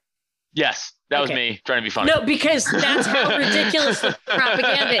fire? Yes. That was me trying to be funny. No, because that's how ridiculous the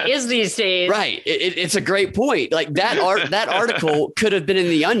propaganda is these days. Right. It's a great point. Like that article could have been in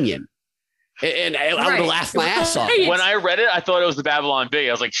The Onion. And I would have laughed my ass off. When I read it, I thought it was the Babylon Bee.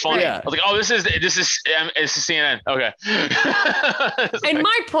 I was like, funny. Yeah. I was like, oh, this is CNN. Okay. And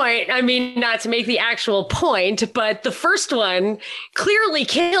my point, I mean, not to make the actual point, but the first one clearly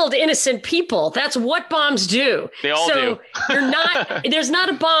killed innocent people. That's what bombs do. They all do. There's not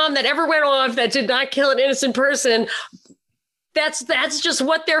a bomb that ever went off that did not kill an innocent person. That's just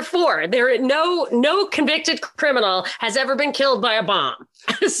what they're for. No convicted criminal has ever been killed by a bomb.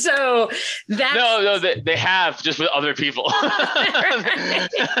 So that's no, they have just with other people.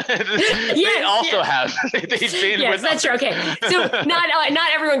 They also have. Yes, that's true. Okay, so not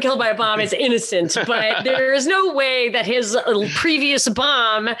everyone killed by a bomb is innocent, but there is no way that his previous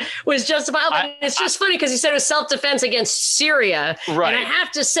bomb was justifiable. It's just funny because he said it was self-defense against Syria, right? And I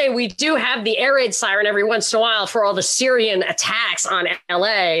have to say we do have the air raid siren every once in a while for all the Syrian attacks on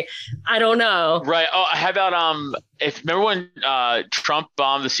LA. I don't know. Right. Oh, how about remember when Trump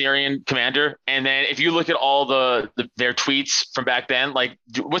bombed the Syrian commander, and then if you look at all their tweets from back then, like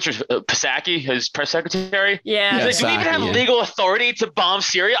what's your Psaki, his press secretary? Yeah. He's like, do we even have legal authority to bomb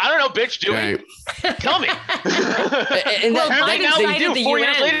Syria? I don't know, bitch. Do we? Tell me. And they do. 4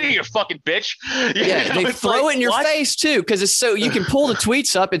 years later, you fucking bitch. Yeah, they throw it in your face too, because it's so you can pull the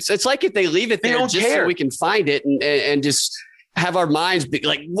tweets up. It's like if they leave it there just so we can find it and just have our minds be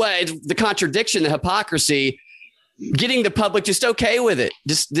like, what the contradiction, the hypocrisy, getting the public just okay with it.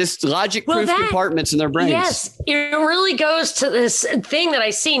 Just logic proof compartments in their brains. Yes, it really goes to this thing that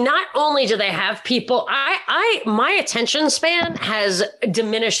I see. Not only do they have people, my attention span has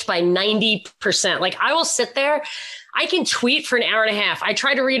diminished by 90%. Like I will sit there, I can tweet for an hour and a half. I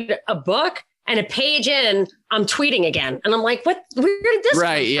try to read a book, and a page in, I'm tweeting again. And I'm like, where did this come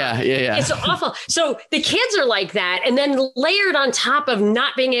from? Yeah. It's awful. So the kids are like that. And then layered on top of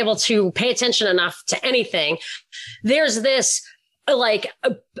not being able to pay attention enough to anything, there's this like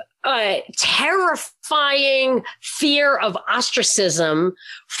terrifying fear of ostracism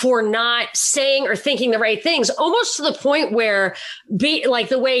for not saying or thinking the right things, almost to the point where like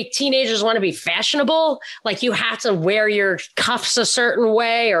the way teenagers want to be fashionable, like you have to wear your cuffs a certain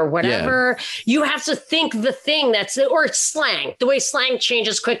way or whatever. Yeah. You have to think the thing or it's slang, the way slang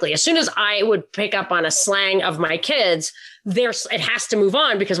changes quickly. As soon as I would pick up on a slang of my kids, it has to move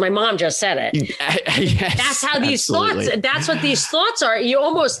on because my mom just said it. Yes, that's how these thoughts, that's what these thoughts are. You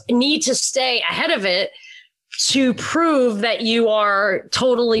almost need to stay ahead of it to prove that you are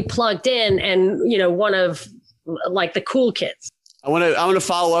totally plugged in and, one of like the cool kids. I want to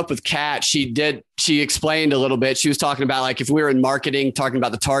follow up with Kat. She explained a little bit. She was talking about like if we were in marketing, talking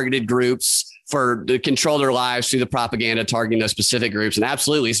about the targeted groups to control their lives through the propaganda, targeting those specific groups. And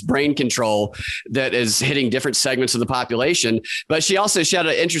absolutely, it's brain control that is hitting different segments of the population. But she had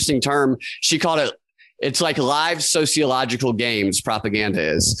an interesting term. She called it's like live sociological games, propaganda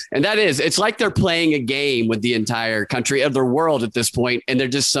is. And it's like they're playing a game with the entire country of their world at this point. And they're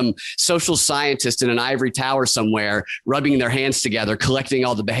just some social scientist in an ivory tower somewhere, rubbing their hands together, collecting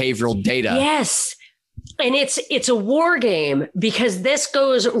all the behavioral data. Yes. And it's a war game because this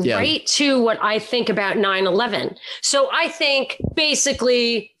goes right to what I think about 9/11. So I think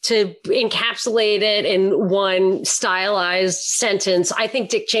basically to encapsulate it in one stylized sentence, I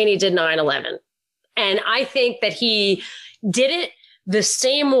think Dick Cheney did 9/11. And I think that he did it the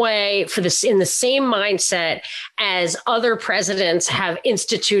same way in the same mindset as other presidents have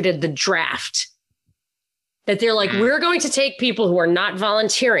instituted the draft. That they're like, we're going to take people who are not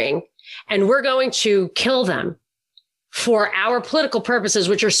volunteering and we're going to kill them for our political purposes,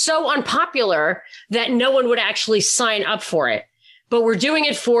 which are so unpopular that no one would actually sign up for it. But we're doing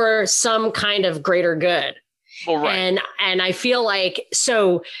it for some kind of greater good. Well, right. And I feel like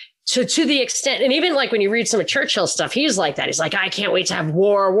so to the extent, and even like when you read some of Churchill's stuff, he's like that. He's like, I can't wait to have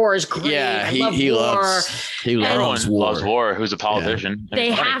war. War is great. Yeah, he loves war. Who's a politician? Yeah.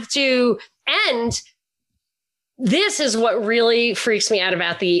 They have to end. This is what really freaks me out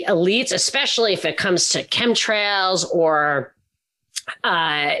about the elites, especially if it comes to chemtrails or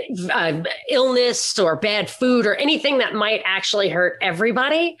illness or bad food or anything that might actually hurt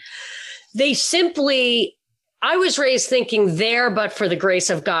everybody. They simply, I was raised thinking there, but for the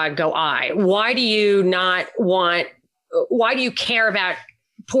grace of God, go I. Why do you care about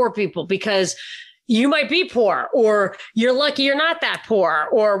poor people? Because you might be poor, or you're lucky you're not that poor,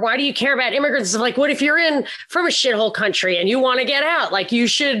 or why do you care about immigrants? Like, what if you're from a shithole country and you want to get out? Like, you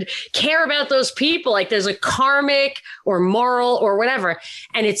should care about those people. Like, there's a karmic or moral or whatever.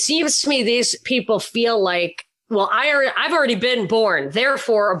 And it seems to me these people feel like, well, I've already been born,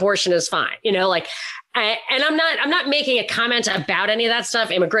 therefore abortion is fine. And I'm not making a comment about any of that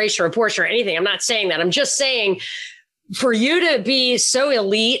stuff, immigration or abortion or anything. I'm not saying that. I'm just saying, for you to be so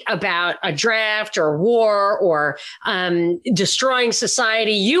elite about a draft or war or destroying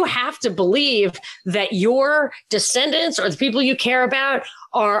society, you have to believe that your descendants or the people you care about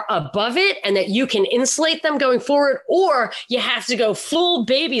are above it and that you can insulate them going forward, or you have to go full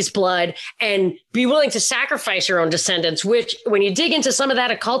baby's blood and be willing to sacrifice your own descendants, which when you dig into some of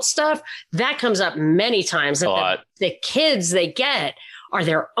that occult stuff, that comes up many times. That the kids they get are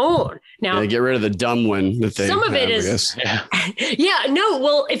their own. Now, they get rid of the dumb one that they some of it is.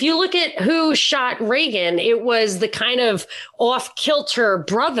 Well, if you look at who shot Reagan, it was the kind of off-kilter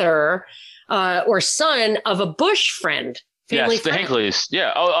brother or son of a Bush friend. Yes, the Hinckleys.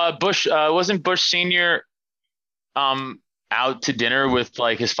 Yeah. Bush wasn't Bush Senior out to dinner with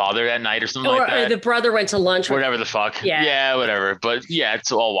like his father that night or something like that. Or the brother went to lunch. Whatever the fuck. Yeah, whatever. But yeah,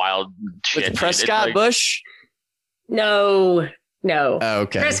 it's all wild shit. With Prescott Bush? No. No. Oh,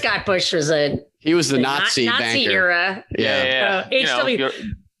 okay. Prescott Bush was he was the Nazi banker. Era. Yeah.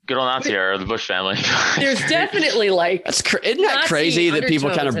 Good old Nazi era, the Bush family. There's definitely like isn't that crazy that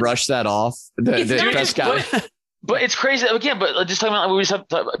people kind of brush that off? The Prescott. But it's crazy again. But just talking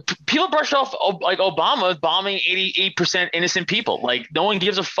about people brushed off like Obama bombing 88% innocent people. Like no one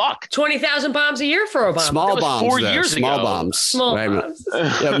gives a fuck. 20,000 bombs a year for Obama. Small bombs. 4 years Small ago. Bombs. Small bombs.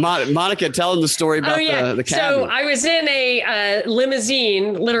 Yeah, Monica, tell them the story about the cabinet. So I was in a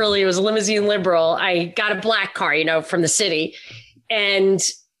limousine. Literally, it was a limousine liberal. I got a black car, from the city, and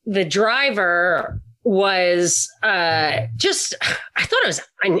the driver was I thought it was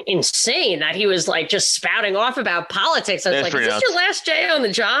insane that he was like just spouting off about politics. I was like, is this your last day on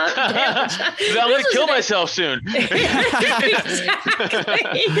the job? I'm going to kill myself soon. Exactly.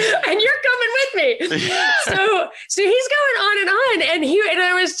 And you're coming with me. So he's going on, and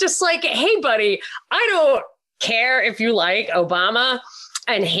I was just like, hey, buddy, I don't care if you like Obama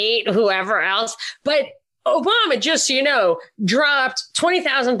and hate whoever else, but Obama, just so you know, dropped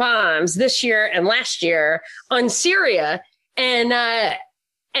 20,000 bombs this year and last year on Syria. And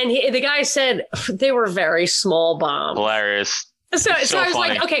the guy said they were very small bombs. Hilarious. So I was funny.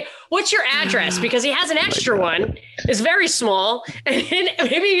 Like, okay, what's your address? Because he has an extra one. It's very small. And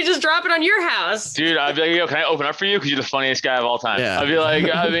maybe you just drop it on your house. Dude, I'd be like, can I open up for you? Because you're the funniest guy of all time. Yeah. I'd be like,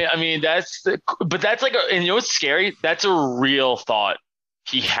 I mean, that's like, and you know what's scary? That's a real thought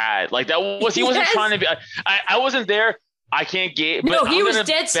he had. Like he wasn't trying to be, I wasn't there. I can't get, but no, he was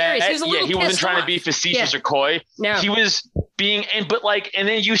dead serious. He was a little he wasn't trying off. To be facetious or coy. No, he was being, we've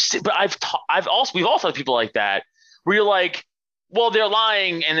also had people like that where you're like, well, they're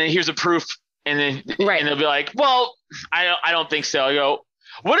lying, and then here's a proof, and then and they'll be like, well, I don't think so. I go,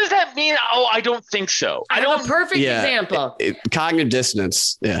 what does that mean? Oh, I don't think so. I have a perfect example. Cognitive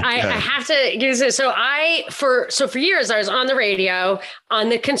dissonance. Yeah, I have to give this. So for years I was on the radio on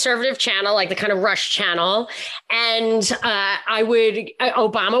the conservative channel, like the kind of Rush channel, and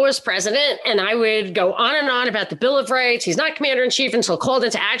Obama was president, and I would go on and on about the Bill of Rights. He's not commander in chief until called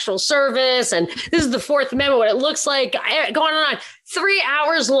into actual service, and this is the Fourth Amendment. What it looks like. Going on. 3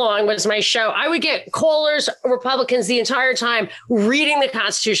 hours long was my show. I would get callers, Republicans, the entire time reading the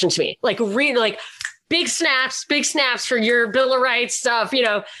Constitution to me, like big snaps for your Bill of Rights stuff.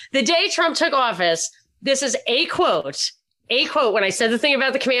 The day Trump took office, this is a quote. When I said the thing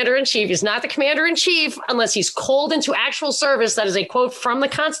about the commander in chief, he's not the commander in chief unless he's called into actual service. That is a quote from the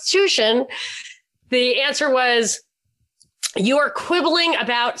Constitution. The answer was, you are quibbling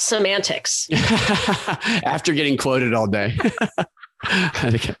about semantics. After getting quoted all day. Yeah. I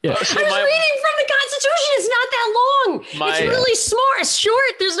was reading from the Constitution. It's not that long. It's really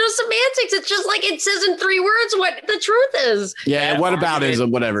short. There's no semantics. It's just like it says in 3 words what the truth is. Yeah. What aboutism,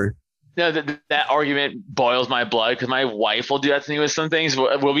 whatever. No, that argument boils my blood because my wife will do that to me with some things.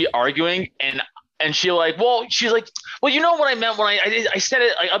 We'll be arguing and she's like, well, you know what I meant when I said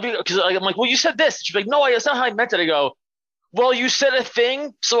it. Because I'm like, well, you said this. She's like, no, that's not how I meant it. I go, well, you said a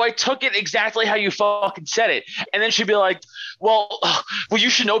thing, so I took it exactly how you fucking said it. And then she'd be like, well, you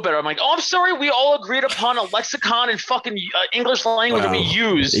should know better. I'm like, oh, I'm sorry. We all agreed upon a lexicon and fucking English language that we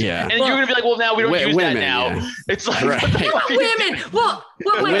use. Yeah. And you're going to be like, well, now we don't use that now. Yeah. It's like, right. Women. Well,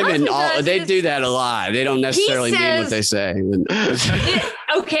 what my women, they is, do that a lot. They don't necessarily mean what they say.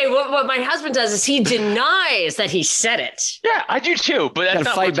 Okay, what my husband does is he denies that he said it. Yeah, I do too, but that's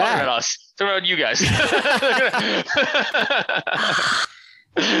not fight back. About us. It's about you guys. We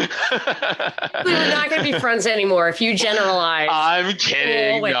were not going to be friends anymore if you generalize. I'm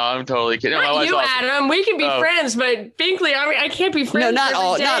kidding. No, I'm totally kidding. Not you, awesome. Adam. We can be friends, but Binkley, I can't be friends.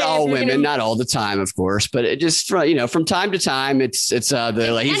 No, not all women, not all the time, of course, but it just from time to time, he's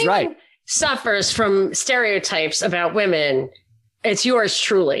right. Suffers from stereotypes about women. It's yours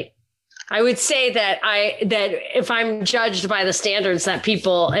truly. I would say that if I'm judged by the standards that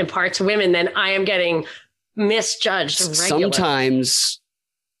people impart to women, then I am getting misjudged regularly. Sometimes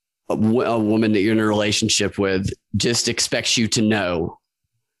a woman that you're in a relationship with just expects you to know.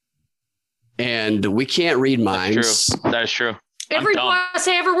 And we can't read minds. That is true. Every boss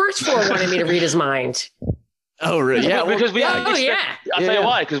I ever worked for wanted me to read his mind. Oh, really? Yeah. Because we I'll tell you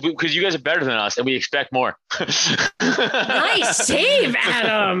why. Because you guys are better than us and we expect more. Nice save,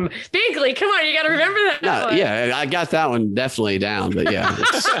 Adam. Binkley, come on. You got to remember that one. Yeah, I got that one definitely down. But yeah.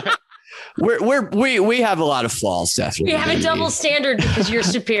 We have a lot of flaws, definitely. We have a double standard because you're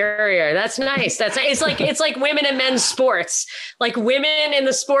superior. That's nice. It's like women in men's sports. Like women in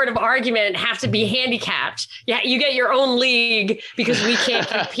the sport of argument have to be handicapped. Yeah, you get your own league because we can't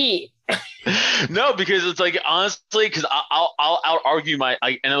compete. No, because it's like honestly, because I'll out argue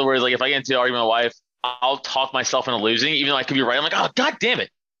in other words, like if I get into an argument with my wife, I'll talk myself into losing, even though I could be right. I'm like, oh, God damn it.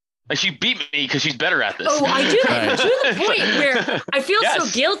 Like, she beat me because she's better at this. Oh, I do that to the point where I feel so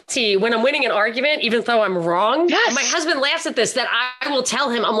guilty when I'm winning an argument, even though I'm wrong. Yes. My husband laughs at this, that I will tell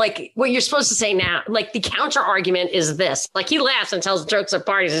him, I'm like, what you're supposed to say now, like the counter argument is this. Like, he laughs and tells jokes at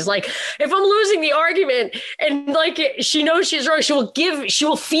parties. He's like, if I'm losing the argument and like she knows she's wrong, she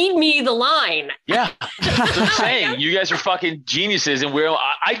will feed me the line. Yeah. That's what I'm saying. You guys are fucking geniuses. And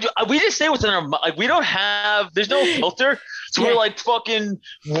we just say what's in our, like, there's no filter. So we're like, fucking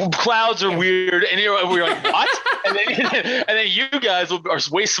clouds are weird. And we're like, what? and then you guys are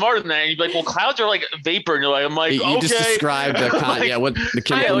way smarter than that. And you're like, well, clouds are like vapor. And you're like, I'm like, you okay. just described what the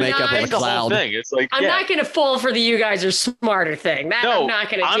chemical makeup of a cloud. Thing. It's like, I'm not going to fall for the you guys are smarter thing. That I'm not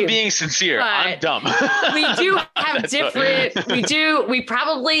going to do. I'm being sincere. But I'm dumb. We do have we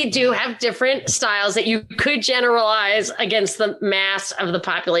probably do have different styles that you could generalize against the mass of the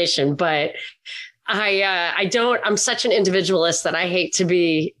population. But I'm such an individualist that I hate to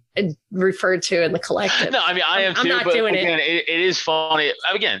be referred to in the collective. No, I mean, I am too, not but doing again, it is funny.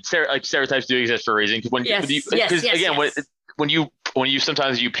 Again, stereotypes do exist for a reason. When you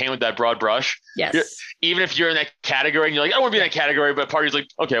sometimes you paint with that broad brush, even if you're in that category and you're like, I want to be in that category, but party's like,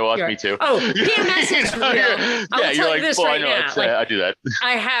 okay, well, that's me too. Oh, PMS is real. I'll tell you this right now. I do that.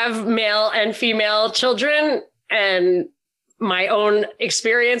 I have male and female children, and my own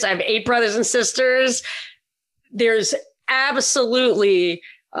experience. I have 8 brothers and sisters. There's absolutely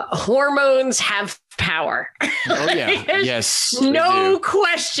hormones have power. Oh yeah. Yes. No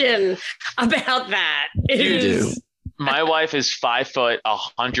question about that. You do. My wife is 5 foot,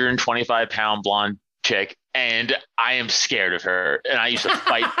 125 pound blonde chick, and I am scared of her. And I used to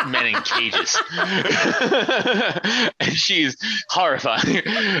fight men in cages. And she's horrifying.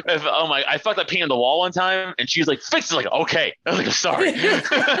 I fucked up paint on the wall one time, and she's like, fix it. Like, okay. I was like, I'm sorry.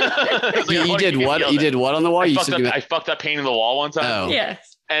 You did what? You did what on the wall? I fucked up paint on the wall one time. Oh. Yeah.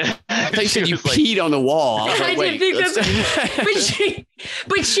 And I thought you said you peed on the wall. I did think that's,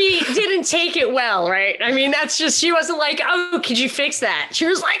 but she didn't take it well, right? I mean, that's just, she wasn't like, oh, could you fix that? She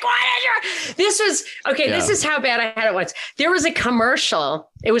was like, this is how bad I had it once. There was a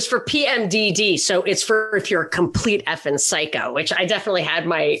commercial. It was for PMDD. So it's for if you're a complete effing psycho, which I definitely had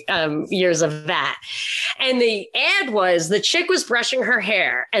my years of that. And the ad was, the chick was brushing her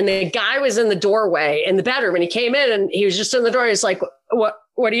hair and the guy was in the doorway in the bedroom, and he came in and he was just in the door. He's like,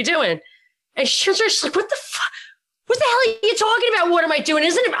 what are you doing? And she's like, what the fuck? What the hell are you talking about? What am I doing?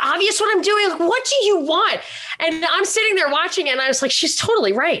 Isn't it obvious what I'm doing? Like, what do you want? And I'm sitting there watching it, and I was like, she's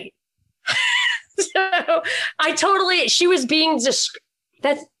totally right. So she was being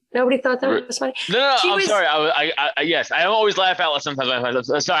nobody thought that was funny. No, I'm sorry. Yes, I always laugh out loud sometimes.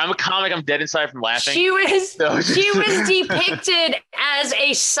 Sorry, I'm a comic. I'm dead inside from laughing. She was depicted as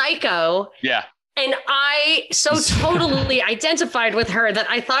a psycho. Yeah. And I so totally identified with her that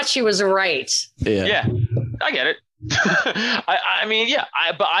I thought she was right. Yeah, I get it. I mean, yeah.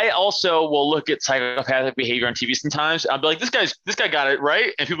 But I also will look at psychopathic behavior on TV sometimes. I'll be like, this guy got it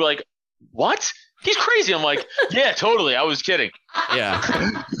right, and people are like, what? He's crazy. I'm like, yeah, totally. I was kidding. Yeah.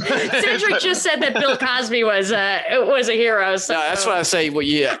 Cedric just said that Bill Cosby was a hero. So. No, that's what I say. Well,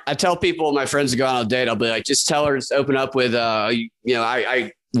 yeah, I tell people, my friends to go on a date, I'll be like, just tell her to open up with, I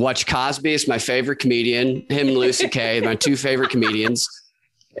watch Cosby. It's my favorite comedian. Him and Louis C.K., my 2 favorite comedians.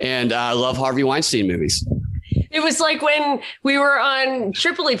 And I love Harvey Weinstein movies. It was like when we were on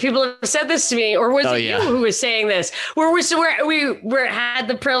Tripoli, people have said this to me, or was it you who was saying this? Where we had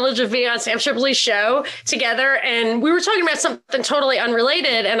the privilege of being on Sam Tripoli's show together, and we were talking about something totally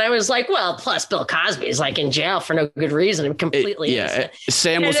unrelated. And I was like, well, plus Bill Cosby is like in jail for no good reason. Completely.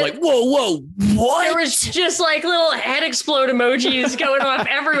 Sam was like, whoa, what? There was just like little head explode emojis going off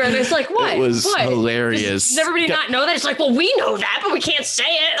everywhere. And it's like, what? It was hilarious. Does everybody not know that? It's like, well, we know that, but we can't say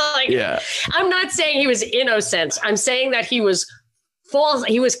it. Like, I'm not saying he was innocent. I'm saying that he was false.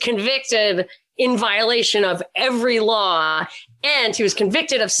 He was convicted in violation of every law, and he was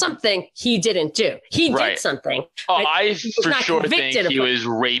convicted of something he didn't do. He did something. Oh, I for sure think he was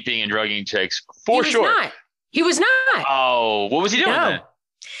raping and drugging chicks. For sure. He was not. Oh, what was he doing then?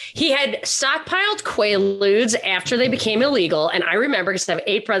 He had stockpiled Quaaludes after they became illegal. And I remember, because I have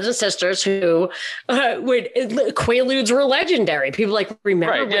 8 brothers and sisters who Quaaludes were legendary. People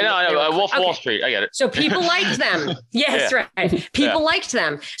remember. Right. Yeah, Wall Street. I get it. So people liked them. Yes, right. People liked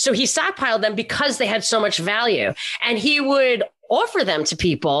them. So he stockpiled them because they had so much value. And he would offer them to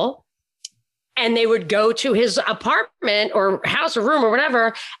people, and they would go to his apartment or house or room or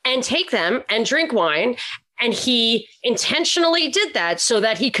whatever and take them and drink wine. And he intentionally did that so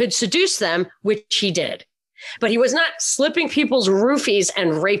that he could seduce them, which he did. But he was not slipping people's roofies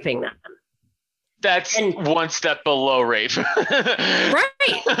and raping them. That's one step below rape. Right.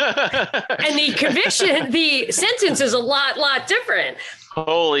 And the conviction, the sentence is a lot different.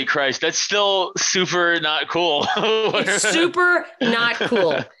 Holy Christ. That's still super not cool. It's super not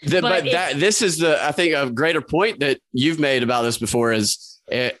cool. This is I think a greater point that you've made about this before is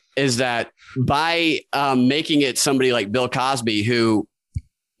that by making it somebody like Bill Cosby, who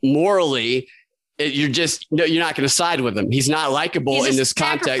morally you're not going to side with him. He's not likable in this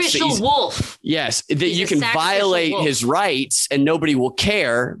context. He's a wolf. Yes, that you can violate his rights and nobody will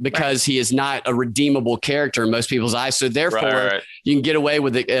care because he is not a redeemable character in most people's eyes. So therefore, you can get away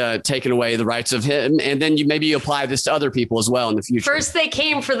with it, taking away the rights of him, and then you apply this to other people as well in the future. First, they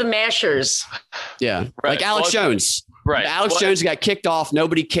came for the mashers. Yeah, like Alex Jones. Right. Alex Jones got kicked off.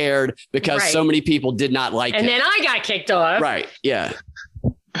 Nobody cared because so many people did not like him. And then I got kicked off. Right. Yeah.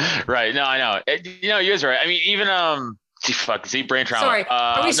 Right. No, I know. You guys are right. I mean, even see brain trauma. Sorry.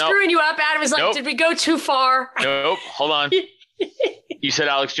 Are we screwing you up, Adam? Is like, did we go too far? Nope. Hold on. You said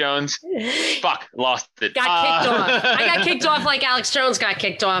Alex Jones. Fuck, lost it. Got kicked off. I got kicked off like Alex Jones got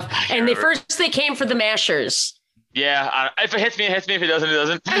kicked off. And they came for the mashers. Yeah, if it hits me, it hits me. If it doesn't, it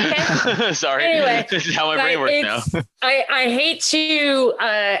doesn't. Okay. Sorry. Anyway, this is how my brain works now. I hate to.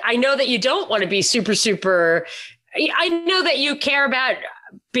 I know that you don't want to be super. I know that you care about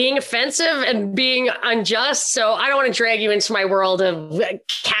being offensive and being unjust. So I don't want to drag you into my world of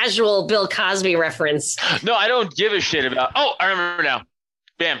casual Bill Cosby reference. No, I don't give a shit about. Oh, I remember now.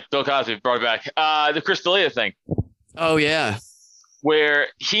 Bam, Bill Cosby brought it back. The Chris D'Elia thing. Oh yeah, where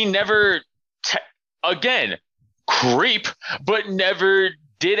he never again. Creep, but never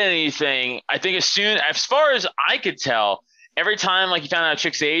did anything. I think as far as I could tell, every time like he found out a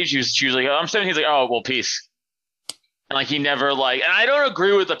chick's age, she was like, oh, I'm 17. He's like, oh, well, peace. And like he never and I don't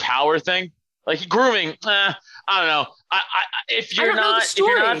agree with the power thing. Like grooming, I don't know. If you're not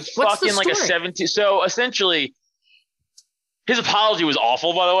fucking like a 17, so essentially. His apology was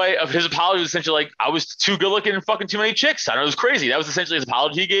awful, by the way. His apology was essentially like, I was too good looking and fucking too many chicks. I know, it was crazy. That was essentially his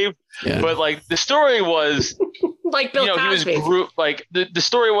apology he gave. Yeah. But like the story was like Bill Cosby. He was the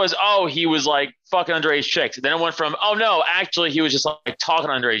story was, oh, he was like fucking underage chicks. Then it went from, oh no, actually he was just like talking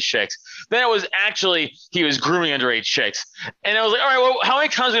to underage chicks. Then it was actually he was grooming underage chicks. And I was like, all right, well, how many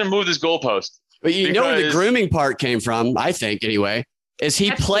times are we gonna move this goalpost? But you know where the grooming part came from, I think anyway. Is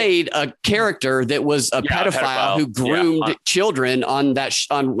he played a character that was a pedophile who groomed children on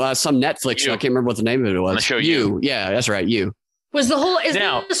some Netflix show. I can't remember what the name of it was. You. Yeah, that's right. You. Was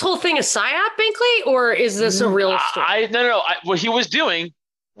this whole thing a psyop, Binkley, or is this a real story? No. What he was doing,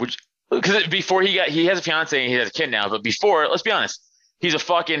 because before he has a fiance and he has a kid now, but before, let's be honest, he's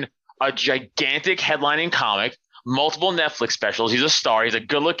a gigantic headlining comic. Multiple Netflix specials. He's a star. He's a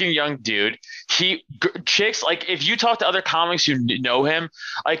good-looking young dude. Chicks, like if you talk to other comics who know him,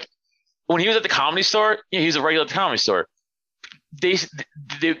 like when he was at the Comedy Store, he was a regular at the Comedy Store. They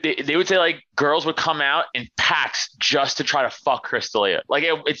would say like girls would come out in packs just to try to fuck Chris D'Elia. Like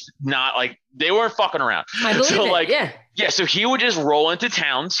it's not like they weren't fucking around. I believe it. Yeah. So he would just roll into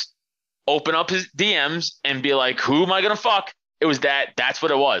towns, open up his DMs, and be like, "Who am I gonna fuck?" It was that. That's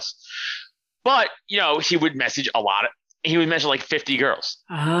what it was. But, he would message a lot. He would message like 50 girls.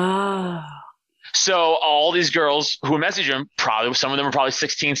 Oh. So all these girls who would message him, some of them were probably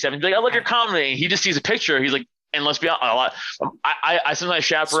 16, 17. Like, I love your comedy. He just sees a picture. He's like, and let's be honest, a lot. I sometimes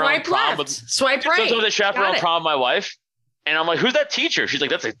chaperone prom. Swipe right. Sometimes I chaperone prom with my wife. And I'm like, who's that teacher? She's like,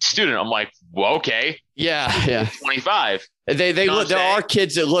 that's a student. I'm like, well, okay. Yeah. 25. They look. There are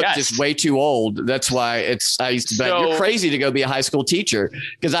kids that look just way too old. That's why I used to bet you're crazy to go be a high school teacher,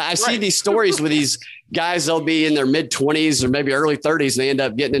 because I see these stories with these guys. They'll be in their mid 20s or maybe early 30s. And they end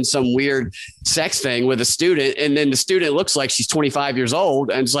up getting in some weird sex thing with a student, and then the student looks like she's 25 years old,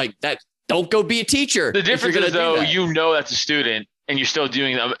 and it's like that. Don't go be a teacher. The difference is though, that's a student. And you're still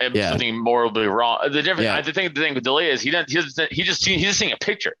doing something morally wrong. The difference, the thing with D'Elia is he's just seeing a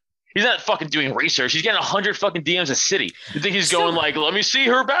picture. He's not fucking doing research. He's getting 100 fucking DMs a city. You think he's going like, let me see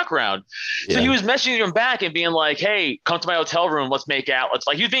her background. Yeah. So he was messaging him back and being like, hey, come to my hotel room. Let's make out.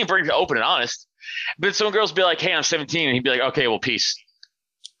 He was being pretty open and honest. But some girls be like, hey, I'm 17. And he'd be like, okay, well, peace.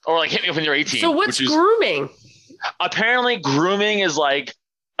 Or like, hit me up when you're 18. So what's grooming? Apparently grooming is like,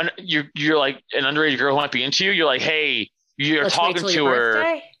 you're like an underage girl who might be into you. You're like, hey, you're talking to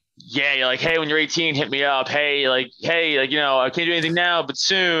her. Yeah, you're like, hey, when you're 18, hit me up. Hey, I can't do anything now, but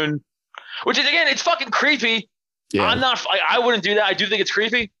soon. Which is, again, it's fucking creepy. Yeah. I wouldn't do that. I do think it's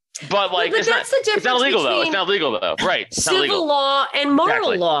creepy, but it's not illegal though. It's not legal though. Right. It's civil law and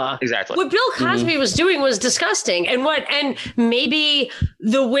moral law. Exactly. What Bill Cosby was doing was disgusting. And maybe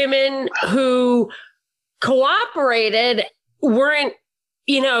the women who cooperated weren't,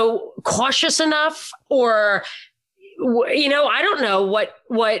 cautious enough, or, I don't know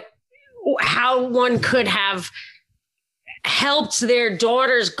how one could have helped their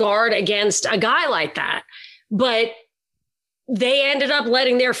daughters guard against a guy like that. But they ended up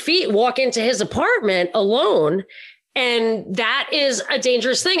letting their feet walk into his apartment alone. And that is a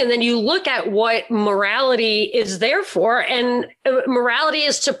dangerous thing. And then you look at what morality is there for. And morality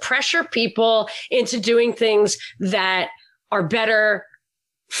is to pressure people into doing things that are better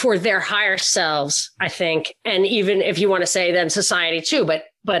for their higher selves, I think. And even if you want to say then society too,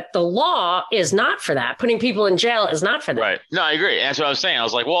 but the law is not for that. Putting people in jail is not for that. Right. No, I agree. And that's what I was saying. I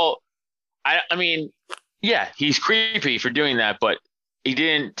was like, well, I mean, yeah, he's creepy for doing that, but he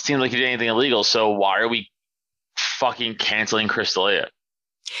didn't seem like he did anything illegal. So why are we fucking canceling Chris D'Elia?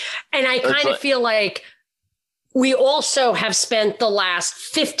 And I kind of feel like we also have spent the last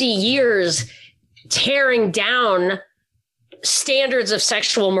 50 years tearing down standards of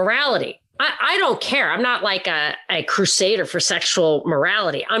sexual morality. I don't care. I'm not like a crusader for sexual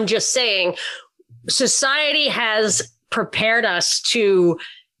morality. I'm just saying society has prepared us to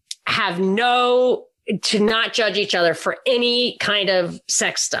not judge each other for any kind of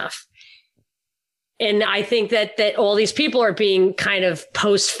sex stuff. And I think that all these people are being kind of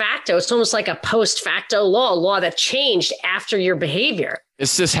post facto. It's almost like a post facto law that changed after your behavior.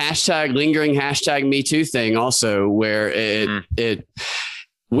 It's this lingering hashtag Me Too thing also, where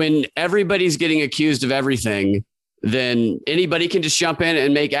when everybody's getting accused of everything, then anybody can just jump in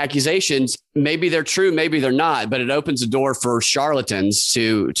and make accusations. Maybe they're true, maybe they're not, but it opens the door for charlatans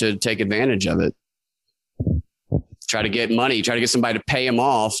to take advantage of it. Try to get money, try to get somebody to pay him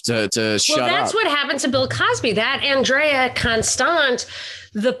off to shut up. Well, that's what happened to Bill Cosby. That Andrea Constant,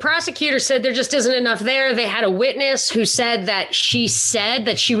 the prosecutor said there just isn't enough there. They had a witness who said that she said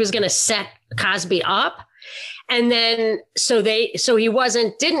that she was going to set Cosby up. And then so he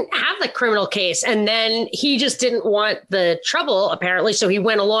didn't have the criminal case. And then he just didn't want the trouble, apparently. So he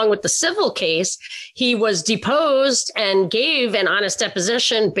went along with the civil case. He was deposed and gave an honest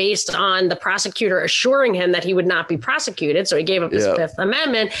deposition based on the prosecutor assuring him that he would not be prosecuted. So he gave up his Fifth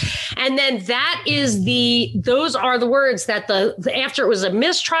Amendment. And then those are the words that after it was a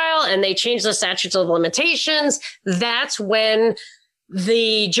mistrial and they changed the statutes of limitations, that's when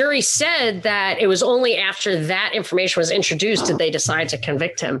the jury said that it was only after that information was introduced did they decide to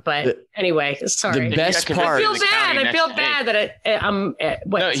convict him. But anyway, sorry. The best part. I feel bad that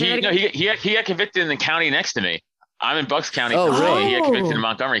he got convicted in the county next to me. I'm in Bucks County. Oh, really? He got convicted in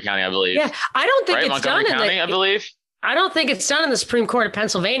Montgomery County, I believe. Yeah, I don't think it's Montgomery done County, I believe. I don't think it's done in the Supreme Court of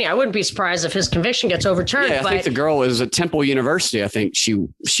Pennsylvania. I wouldn't be surprised if his conviction gets overturned. Yeah, I think the girl was at Temple University. I think she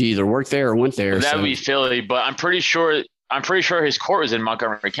either worked there or went there. That would be Philly, but I'm pretty sure his court was in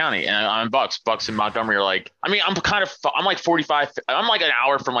Montgomery County, and I'm in Bucks. Bucks and Montgomery are like, I mean, I'm like 45. I'm like an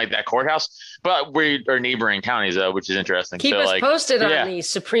hour from like that courthouse, but we are neighboring counties, which is interesting. Keep us posted on the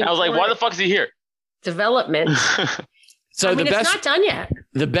Supreme Court. I was like, why the fuck is he here? Development. It's not done yet.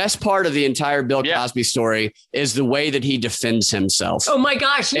 The best part of the entire Bill Cosby story is the way that he defends himself. Oh my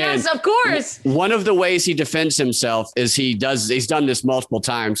gosh. Yes, of course. One of the ways he defends himself is he's done this multiple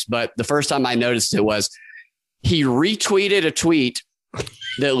times, but the first time I noticed it was he retweeted a tweet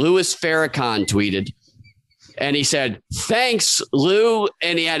that Louis Farrakhan tweeted. And he said, "Thanks, Lou."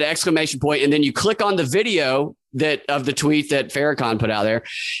 And he had an exclamation point. And then you click on the video of the tweet that Farrakhan put out there.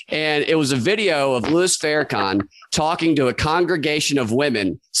 And it was a video of Louis Farrakhan talking to a congregation of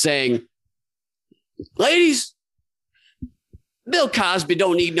women saying, "Ladies, Bill Cosby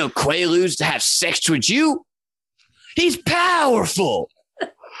don't need no Quaaludes to have sex with you. He's powerful."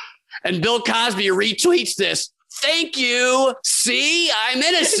 And Bill Cosby retweets this. "Thank you. See, I'm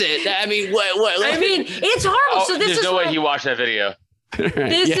innocent." I mean, what? I mean, it's horrible. So there's no way he watched that video.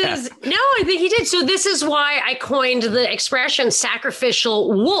 I think he did. So this is why I coined the expression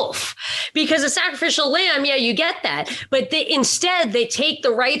sacrificial wolf, because a sacrificial lamb, you get that. But instead, they take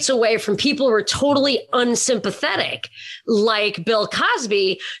the rights away from people who are totally unsympathetic, like Bill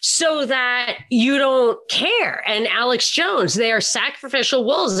Cosby, so that you don't care. And Alex Jones, they are sacrificial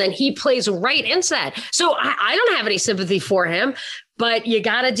wolves, and he plays right into that. So I don't have any sympathy for him. But you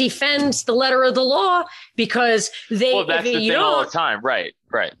got to defend the letter of the law, because that's the thing all the time. Right.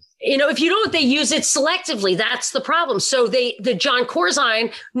 If you don't, they use it selectively. That's the problem. So the John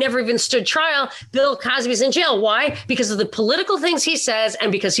Corzine never even stood trial. Bill Cosby's in jail. Why? Because of the political things he says,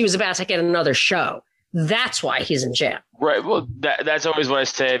 and because he was about to get another show. That's why he's in jail. Right. Well, that's always what I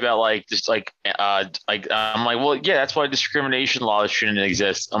say about I'm like, well, yeah, that's why discrimination laws shouldn't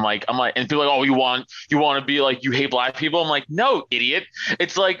exist. I'm like, and people are like, oh, you want to be like, you hate black people? I'm like, no, idiot.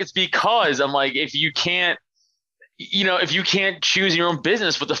 It's because I'm like, if you can't, if you can't choose your own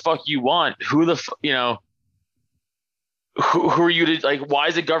business, what the fuck you want? Who are you to like? Why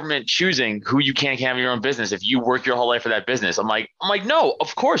is the government choosing who you can't have in your own business if you work your whole life for that business? I'm like, no,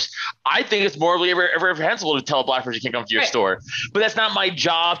 of course. I think it's morally reprehensible to tell a black person you can't come to your store, but that's not my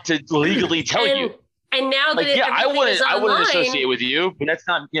job to legally tell you. And now that I wouldn't associate with you, but that's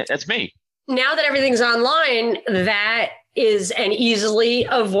not. Yeah, that's me. Now that everything's online, that is an easily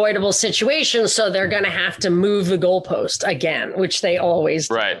avoidable situation. So they're going to have to move the goalpost again, which they always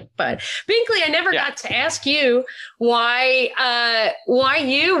do. Right. But Binkley, I never got to ask you why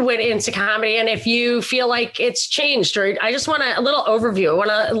you went into comedy and if you feel like it's changed, or I just want a little overview. I want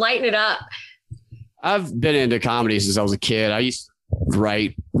to lighten it up. I've been into comedy since I was a kid. I used to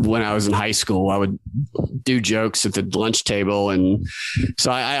write when I was in high school. I would do jokes at the lunch table. And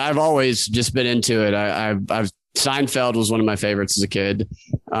so I've always just been into it. I've Seinfeld was one of my favorites as a kid.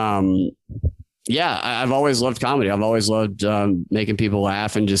 I've always loved comedy. I've always loved making people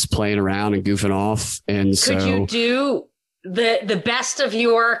laugh and just playing around and goofing off. And could you do the best of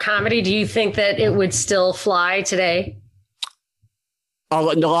your comedy? Do you think that it would still fly today? A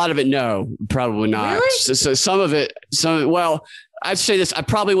lot of it, no, probably not. Really? So some of it, I'd say this, I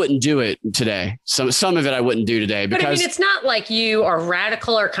probably wouldn't do it today. Some of it I wouldn't do today because. But I mean, it's not like you are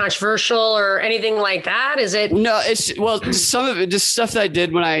radical or controversial or anything like that, is it? No, some of it, just stuff that I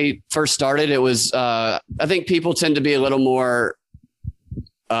did when I first started. It was, I think people tend to be a little more,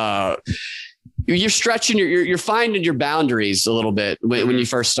 you're stretching you're finding your boundaries a little bit when you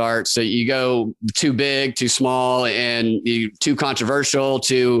first start. So you go too big, too small, and you too controversial,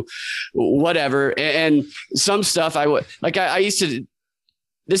 to whatever. And some stuff I used to,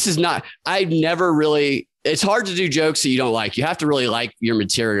 it's hard to do jokes that you don't like. You have to really like your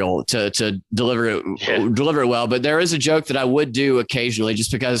material to deliver it well. But there is a joke that I would do occasionally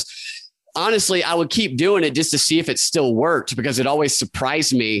just because honestly, I would keep doing it just to see if it still worked, because it always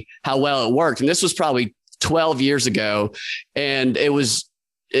surprised me how well it worked. And this was probably 12 years ago. And it was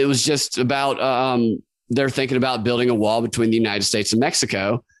just about, they're thinking about building a wall between the United States and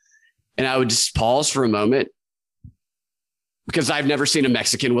Mexico. And I would just pause for a moment because I've never seen a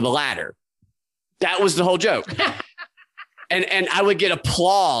Mexican with a ladder. That was the whole joke. And I would get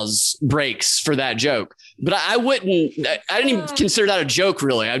applause breaks for that joke, but I didn't even consider that a joke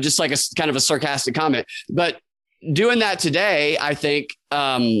really. I just like a kind of a sarcastic comment, but doing that today, I think,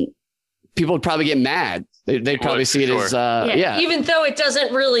 people would probably get mad. They'd probably see it as, even though it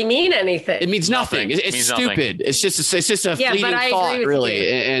doesn't really mean anything. It means nothing. It's stupid. Nothing. It's just a fleeting thought, really.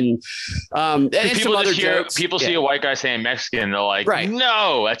 And people just hear, people see a white guy saying Mexican, they're like, right.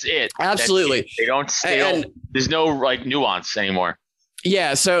 No, that's it. Absolutely. That's it. There's no like nuance anymore.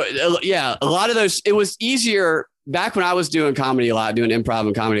 Yeah. So a lot of those, it was easier back when I was doing comedy a lot, doing improv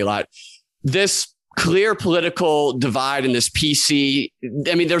and comedy a lot. This clear political divide in this PC.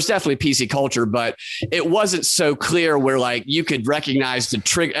 I mean, there's definitely PC culture, but it wasn't so clear where like you could recognize the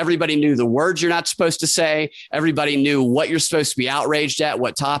trigger. Everybody knew the words you're not supposed to say. Everybody knew what you're supposed to be outraged at,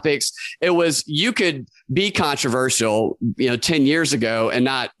 what topics. It was, you could be controversial, 10 years ago and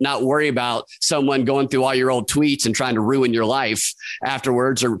not worry about someone going through all your old tweets and trying to ruin your life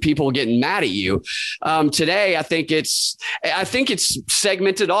afterwards, or people getting mad at you. Today, I think it's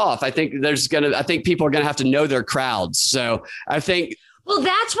segmented off. I think people are going to have to know their crowds. So I think, well,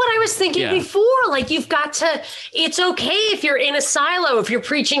 that's what I was thinking before. Like, it's okay if you're in a silo, if you're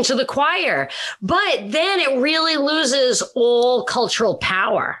preaching to the choir, but then it really loses all cultural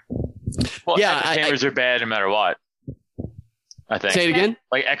power. Well, echo chambers are bad no matter what. I think. Say it again.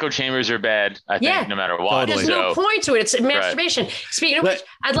 Like echo chambers are bad, I think, no matter what. There's no point to it. It's masturbation. Right. Speaking of which,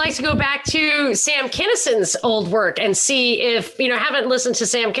 I'd like to go back to Sam Kinison's old work and see if, haven't listened to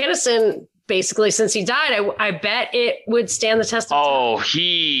Sam Kinison basically since he died. I bet it would stand the test of time.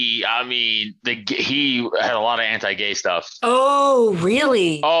 He had a lot of anti-gay stuff. Oh,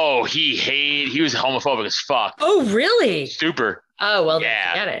 really? Oh, he was homophobic as fuck. Oh, really? Super. Oh, well,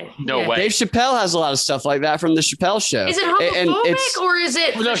 yeah. No way. Dave Chappelle has a lot of stuff like that from the Chappelle show. Is it homophobic or is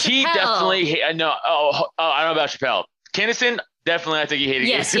it? No, he definitely. I know about Chappelle. Kinison, definitely, I think he hated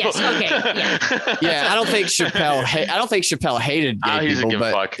gay people. Yes, okay, yeah. I don't think Chappelle hated gay people. He doesn't give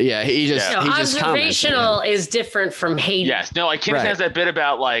a fuck. Yeah, he just observational is different from hating. Yes, no, like Kinison has that bit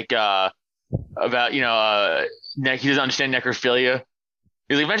about he doesn't understand necrophilia.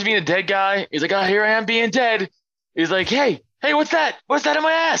 He's like, imagine being a dead guy. He's like, here I am being dead. He's like, hey, what's that? What's that in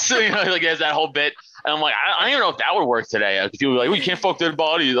my ass? So, like, there's that whole bit. And I'm like, I don't even know if that would work today. People are like, you can't fuck dead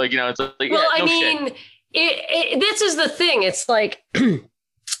body. Like, it's like, shit. This is the thing. It's like,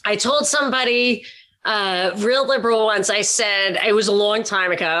 I told somebody, real liberal once, I said, it was a long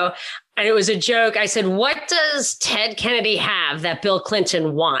time ago. And it was a joke. I said, what does Ted Kennedy have that Bill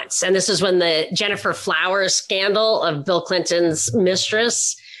Clinton wants? And this is when the Jennifer Flowers scandal of Bill Clinton's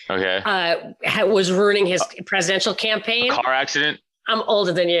mistress was ruining his presidential campaign. A car accident? I'm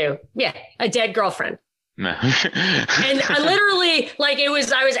older than you. Yeah, a dead girlfriend. And I literally, I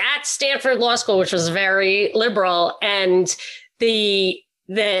was at Stanford Law School, which was very liberal. And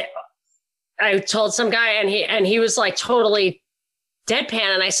I told some guy and he was like totally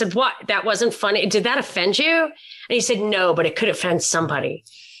deadpan. And I said, what? That wasn't funny. Did that offend you? And he said, no, but it could offend somebody.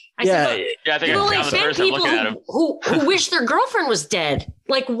 I said, I think only offend people who wish their girlfriend was dead.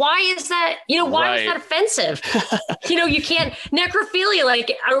 Like, why is that? Why is that offensive? You can't necrophilia.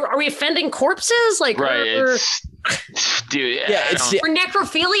 Like, are we offending corpses? Like, dude, for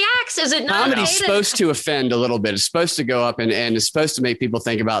necrophiliacs, is it not? Comedy's supposed to offend a little bit. It's supposed to go up and it's supposed to make people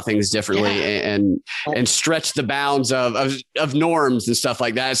think about things differently and stretch the bounds of norms and stuff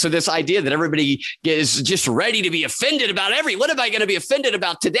like that. So this idea that everybody is just ready to be offended about what am I going to be offended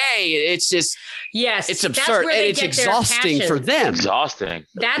about today? It's just, it's absurd and it's exhausting for them. Exhausting.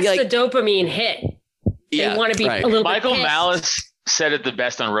 That's the dopamine hit. They want to be a little Michael bit Malice said it the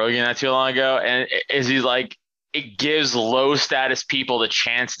best on Rogan not too long ago. And he's like, it gives low status people the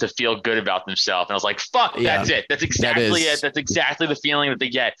chance to feel good about themselves. And I was like, fuck, that's it. That's exactly it. That's exactly the feeling that they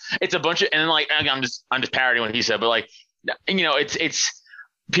get. It's a bunch of, and then I'm just parodying what he said, but it's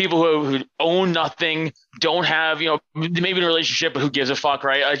people who own nothing, don't have, maybe in a relationship, but who gives a fuck,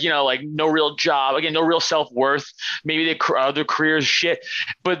 right? No real job, again, no real self-worth. Maybe their career's shit,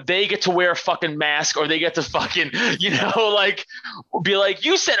 but they get to wear a fucking mask or they get to fucking, be like,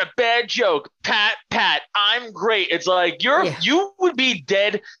 you said a bad joke, Pat, I'm great. It's like, you would be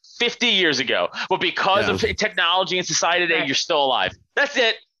dead 50 years ago, but because of technology and society today, you're still alive. That's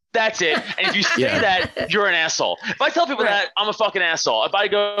it. And if you say that, you're an asshole. If I tell people that, I'm a fucking asshole. If I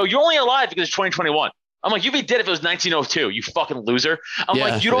go, you're only alive because it's 2021. I'm like, you'd be dead if it was 1902, you fucking loser. I'm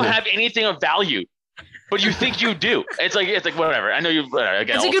like, you don't have anything of value, but you think you do. It's like whatever. I know you.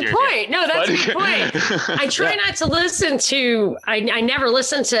 That's a good point. No, that's a good point. I try not to listen to. I never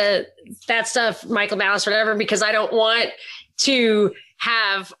listen to that stuff, Michael Malice, or whatever, because I don't want to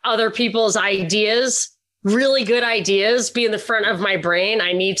have other people's ideas. Really good ideas be in the front of my brain.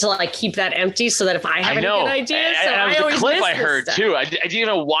 I need to keep that empty so that if I have any good ideas, it was a clip I heard too. I didn't even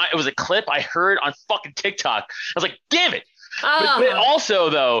know why it was a clip I heard on fucking TikTok. I was like, damn it. But also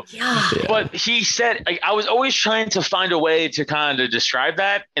though, but he said, I was always trying to find a way to kind of describe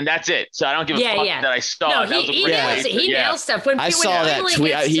that, and that's it. So I don't give a fuck that I saw. No, he nails stuff. I saw that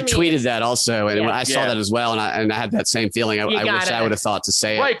tweet. He tweeted that also, and I saw that as well, and I had that same feeling. I wish I would have thought to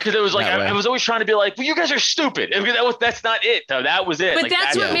say it. Right, because it was like I was always trying to be like, well, you guys are stupid. That's not it though. That was it. But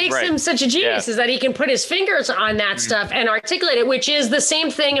that's what makes him such a genius is that he can put his fingers on that stuff and articulate it, which is the same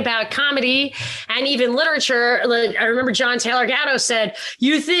thing about comedy and even literature. I remember John Taylor Gatto said,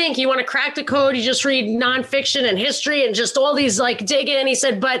 you think you want to crack the code, you just read nonfiction and history and just all these dig in. He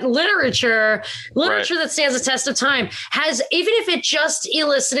said, but literature that stands the test of time has, even if it just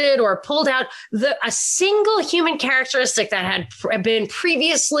elicited or pulled out a single human characteristic that had been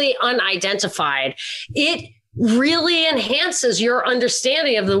previously unidentified, it really enhances your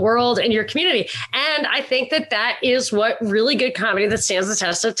understanding of the world and your community. And I think that is what really good comedy that stands the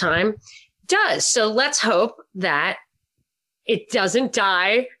test of time does. So let's hope that it doesn't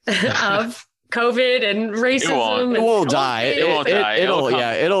die of COVID and racism. It won't die. It won't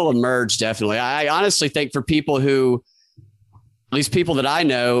die. It'll emerge definitely. I honestly think for people who, at least people that I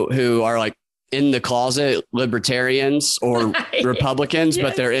know who are in the closet libertarians or Republicans,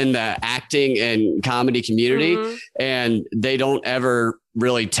 but they're in the acting and comedy community and they don't ever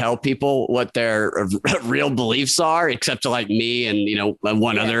really tell people what their real beliefs are, except to me and,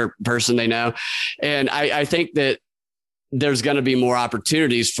 one other person they know. And I think that there's going to be more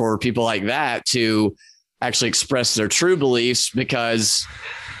opportunities for people like that to actually express their true beliefs because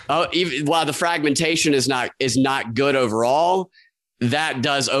even while the fragmentation is not good overall, that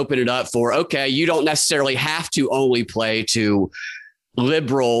does open it up for, okay, you don't necessarily have to only play to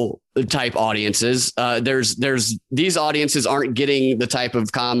liberal type audiences. There's these audiences aren't getting the type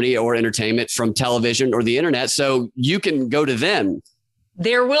of comedy or entertainment from television or the internet. So you can go to them.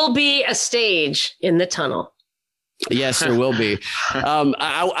 There will be a stage in the tunnel. Yes, there will be.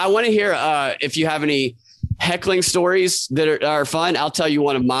 I want to hear if you have any heckling stories that are fun. I'll tell you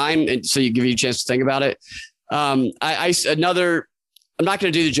one of mine, and so give you a chance to think about it. I'm not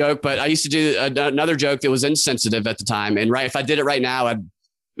going to do the joke, but I used to do another joke that was insensitive at the time. And if I did it right now,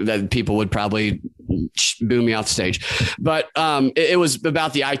 that people would probably boo me off the stage. But it was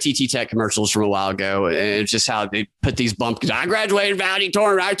about the ITT Tech commercials from a while ago. And it's just how they put these bumps. I graduated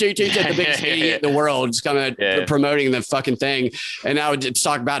valedictorian, ITT Tech, the biggest idiot in the world, just coming promoting the fucking thing. And I would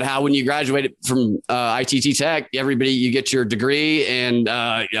talk about how when you graduated from ITT Tech, you get your degree, and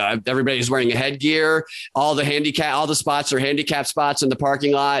everybody's wearing a headgear. All the spots are handicap spots in the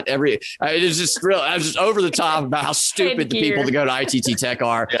parking lot. I was just over the top about how stupid the people that go to ITT Tech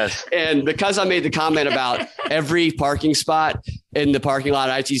are. Yes. And because I made the comment about every parking spot in the parking lot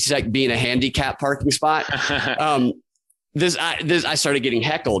at ITT Tech being a handicap parking spot, I started getting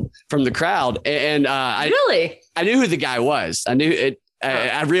heckled from the crowd. And I knew who the guy was. I knew it.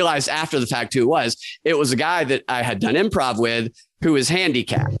 I realized after the fact who it was. It was a guy that I had done improv with, who is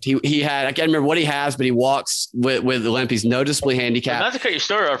handicapped. He had, I can't remember what he has, but he walks with a limp. He's noticeably handicapped. Not to cut your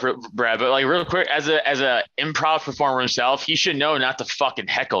story off, Brad, but like real quick, as a improv performer himself, he should know not to fucking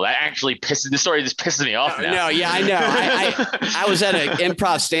heckle. That actually this story just pisses me off now. No, yeah, I know. I was at an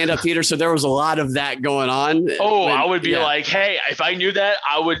improv stand-up theater, so there was a lot of that going on. Oh, I would be like, hey, if I knew that,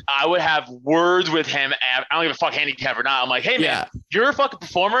 I would have words with him. I don't give a fuck handicap or not. I'm like, hey man, you're a fucking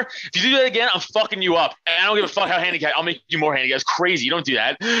performer. If you do that again, I'm fucking you up. And I don't give a fuck how handicapped. I'll make you more handicapped. Crazy. You don't do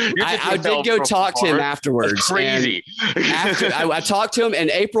that. I did go talk to him afterwards. That's crazy. After I talked to him, and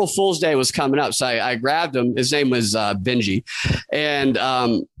April Fool's Day was coming up. So I grabbed him. His name was Benji. And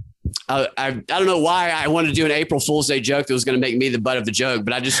I don't know why I wanted to do an April Fool's Day joke that was going to make me the butt of the joke,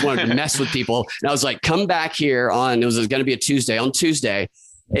 but I just wanted to mess with people. And I was like, come back here it was going to be on Tuesday.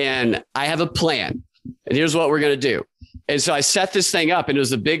 And I have a plan. And here's what we're going to do. And so I set this thing up, and it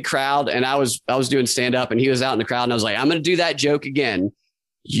was a big crowd, and I was doing stand up, and he was out in the crowd, and I was like, I'm going to do that joke again.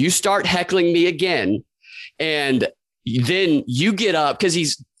 You start heckling me again. And then you get up, because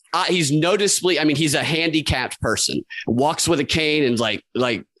he's noticeably, I mean, he's a handicapped person, walks with a cane and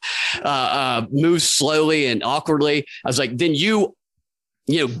moves slowly and awkwardly. I was like, then you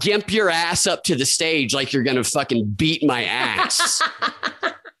gimp your ass up to the stage like you're going to fucking beat my ass.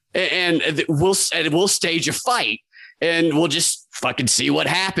 and we'll stage a fight. And we'll just fucking see what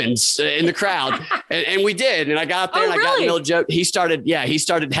happens in the crowd. And we did. And I got up there and I got in the middle of the joke. He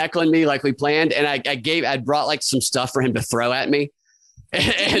started heckling me like we planned. And I brought like some stuff for him to throw at me.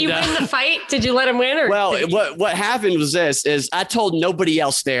 Did he win the fight? Did you let him win? What happened was is I told nobody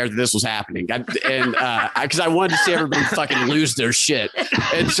else there that this was happening. Because I wanted to see everybody fucking lose their shit.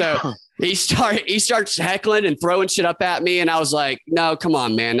 And so he starts heckling and throwing shit up at me. And I was like, no, come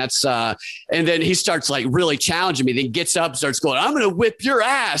on, man. That's and then he starts like really challenging me. Then gets up, starts going, I'm going to whip your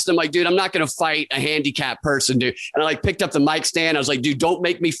ass. And I'm like, dude, I'm not going to fight a handicapped person, dude. And I like picked up the mic stand. I was like, dude, don't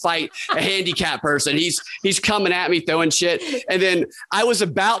make me fight a handicapped person. He's coming at me, throwing shit. And then I was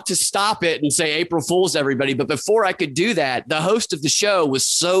about to stop it and say April Fool's, everybody. But before I could do that, the host of the show was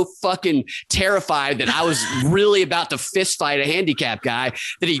so fucking terrified that I was really about to fist fight a handicapped guy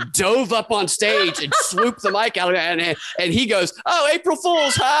that he dove up on stage and swooped the mic out of it. And he goes, oh, April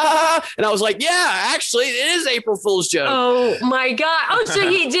Fool's. Ha. And I was like, yeah, actually, it is April Fool's joke. Oh, my God. Oh, so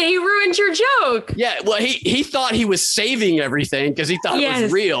he ruined your joke. Yeah. Well, he thought he was saving everything because he thought it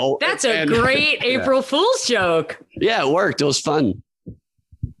was real. That's a great April Fool's joke. Yeah, it worked. It was fun.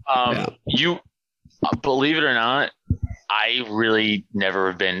 You believe it or not, I really never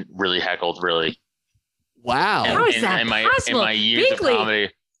have been really heckled, really. Wow. How is that possible? In my years Binkley, of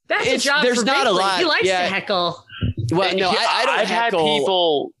comedy. That's a job there's for not Binkley. a lot. He likes to heckle. Well, no, I don't I've heckle had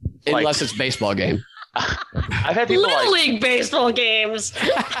people unless it's baseball game. I've had people Little League baseball games.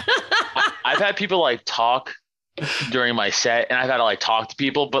 I've had people like talk during my set, and I've had to like talk to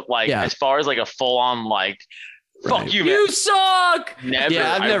people, but like as far as like a full on like fuck you, man. You suck. Never.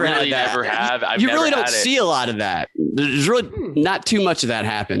 Yeah, I've never had that. Never have. You really don't see a lot of that. There's really not too much of that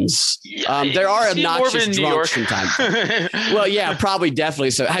happens. There are obnoxious drunks sometimes. Well, yeah, probably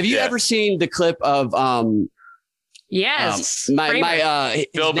definitely. So have you ever seen the clip of yes,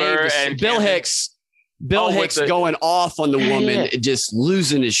 Bill Burr and Bill Hicks? Bill Hicks going off on the woman, just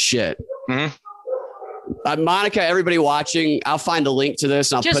losing his shit. Mm-hmm. Monica, everybody watching, I'll find a link to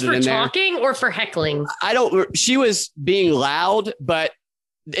this and I'll put it in there. Just for talking or for heckling? She was being loud, but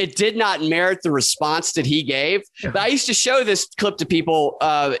it did not merit the response that he gave. But I used to show this clip to people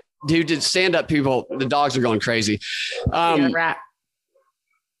who did stand-up people. The dogs are going crazy. Hold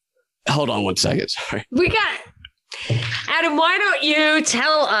on 1 second. Sorry. Adam, why don't you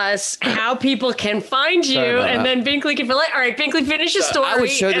tell us how people can find you, and then Binkley can fill it. All right, Binkley, finish your story. I would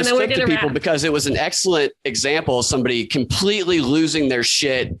show this clip to people because it was an excellent example of somebody completely losing their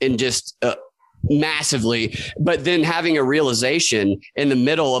shit and just massively, but then having a realization in the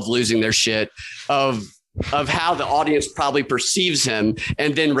middle of losing their shit of of how the audience probably perceives him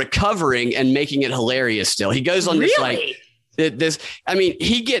and then recovering and making it hilarious still. He goes on this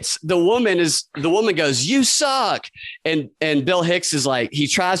he gets the woman goes, "You suck." And Bill Hicks is like, he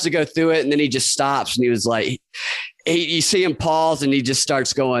tries to go through it and then he just stops and he was like, you see him pause and he just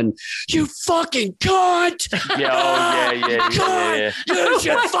starts going, "You fucking cunt." Yeah. You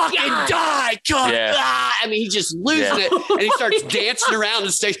should fucking die, cunt. Yeah. I mean, he's just losing it. And he starts dancing around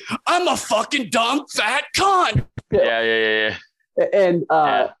the stage. "I'm a fucking dumb fat cunt." Yeah. And,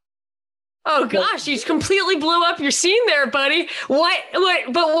 oh gosh, you completely blew up your scene there, buddy. What,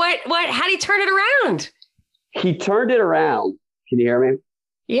 how did he turn it around? He turned it around. Can you hear me?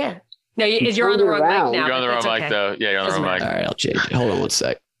 Yeah. No, you're on the wrong mic now. You're on the wrong mic, though. Yeah, you're on the wrong mic. All right, I'll change it. Hold on one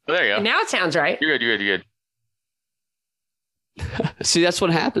sec. Oh, there you go. And now it sounds right. You're good. See, that's what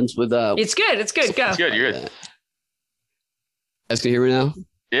happens with... It's good. Go. It's good. You're good. Guys, can you hear me now?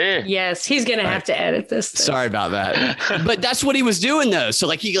 Yeah. Yes, he's going to have to edit this. Sorry about that. But that's what he was doing, though. So,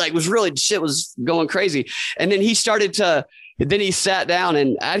 he was really... Shit was going crazy. And then he started to... Then he sat down,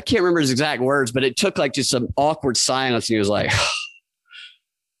 and I can't remember his exact words, but it took, just some awkward silence, and he was like...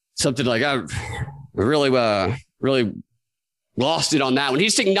 something like, "I really lost it on that one." He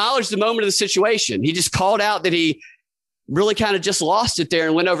just acknowledged the moment of the situation. He just called out that he really kind of just lost it there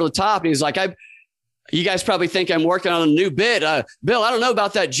and went over the top. And he's like, "You guys probably think I'm working on a new bit. Bill, I don't know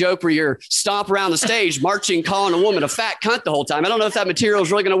about that joke where you're stomp around the stage, marching, calling a woman a fat cunt the whole time. I don't know if that material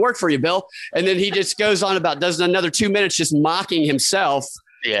is really going to work for you, Bill." And then he just goes on does another 2 minutes just mocking himself.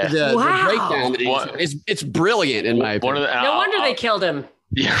 Yeah. The breakdown. It's brilliant in my opinion. No wonder they killed him.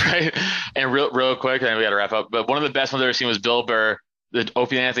 Yeah, right. And real quick, and we got to wrap up. But one of the best ones I've ever seen was Bill Burr, the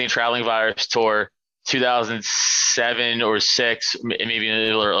Opie and Anthony Traveling Virus Tour, 2007 or 6, maybe a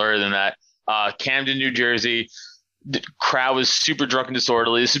little earlier than that. Camden, New Jersey. The crowd was super drunk and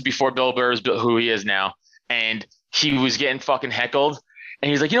disorderly. This is before Bill Burr is who he is now, and he was getting fucking heckled.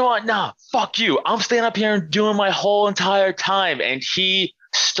 And he's like, "You know what? Nah, fuck you. I'm staying up here and doing my whole entire time." And he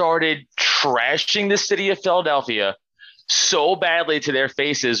started trashing the city of Philadelphia so badly to their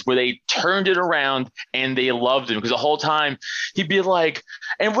faces, where they turned it around and they loved him, because the whole time he'd be like,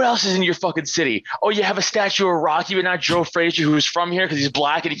 "And what else is in your fucking city? Oh, you have a statue of Rocky, but not Joe Frazier, who's from here because he's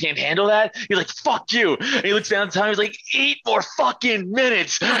black and he can't handle that." He's like, "Fuck you." And he looks down at the time. He's like, 8 more fucking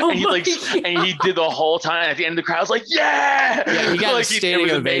minutes. And he did the whole time. At the end of the crowd, I was like, yeah. He got a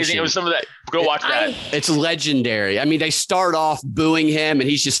standing ovation. Amazing. It was some of that. Go watch that. It's legendary. I mean, they start off booing him and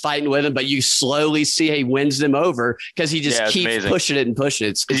he's just fighting with them, but you slowly see he wins them over because he just keeps pushing it and pushing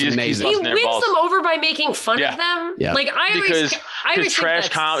it. It's amazing. He wins them over by making fun of them. Yeah. Because trash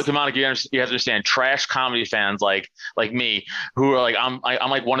comedy, come on, you have to understand, trash comedy fans like me, who are like, I'm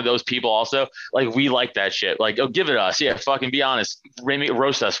like one of those people also. Like, we like that shit. Like, oh, give it us. Yeah, fucking be honest.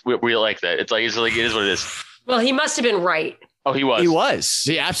 Roast us. We like that. It is what it is. Well, he must have been right. Oh, he was. He was.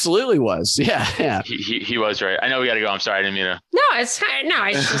 He absolutely was. Yeah. He was right. I know we got to go. I'm sorry. I didn't mean to. No, it's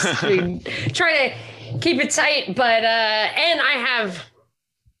just trying to keep it tight. But and I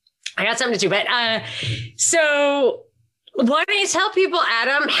got something to do. But so why don't you tell people,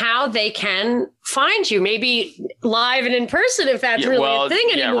 Adam, how they can find you? Maybe live and in person, if that's really a thing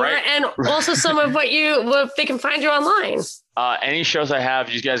anymore. Right. And also some of what they can find you online. Any shows I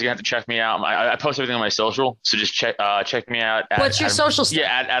have, you guys are gonna have to check me out. I post everything on my social, so just check me out. What's your social stuff?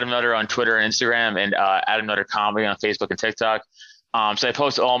 Yeah, at Adam Nutter on Twitter and Instagram, and Adam Nutter Comedy on Facebook and TikTok. So I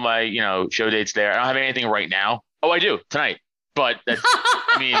post all my show dates there. I don't have anything right now. Oh, I do tonight. But that's,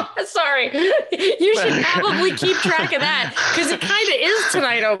 sorry, you should probably keep track of that, because it kind of is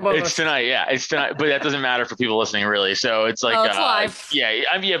tonight almost. It's tonight, yeah, it's tonight, but that doesn't matter for people listening, really. So it's like, it's live.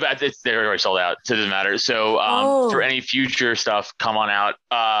 Yeah, but they're already sold out, so it doesn't matter. So for any future stuff, come on out.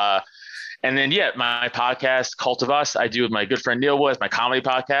 And then my podcast, Cult of Us, I do with my good friend Neil Wood, my comedy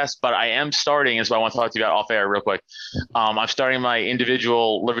podcast. But I am starting, and so I want to talk to you about off air real quick. I'm starting my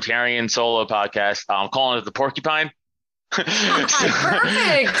individual libertarian solo podcast. I'm calling it The Porcupine. Perfect.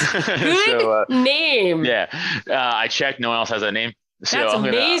 Good name. Yeah. I checked. No one else has that name. So that's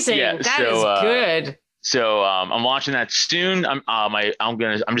amazing. That is good. So I'm launching that soon. I'm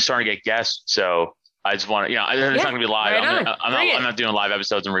just starting to get guests. So I just want to, it's not gonna be live. Right I'm not doing live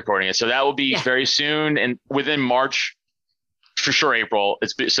episodes and recording it. So that will be very soon, and within March, for sure, April.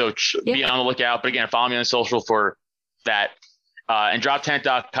 Be on the lookout. But again, follow me on social for that, and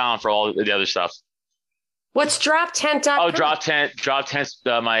droptent.com for all the other stuff. What's droptent.com? Oh, Drop Tent,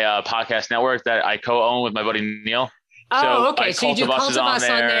 my podcast network that I co-own with my buddy Neil. Oh, okay. So you do Cult of Us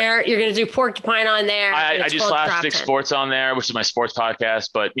on there. You're going to do Porcupine on there. I do Slapstick Sports on there, which is my sports podcast.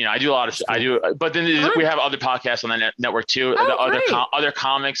 But I do a lot of but then we have other podcasts on the network too. Other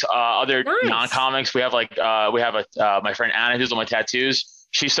comics, other non-comics. We have my friend Anna who's on my tattoos.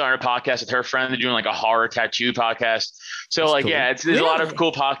 She started a podcast with her friend. They're doing like a horror tattoo podcast. So that's cool. There's a lot of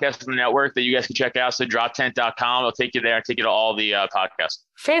cool podcasts on the network that you guys can check out. So droptent.com. I'll take you there. I'll take you to all the podcasts.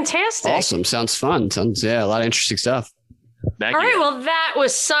 Fantastic. Awesome. Sounds fun. A lot of interesting stuff. Thank you. All right. Well, that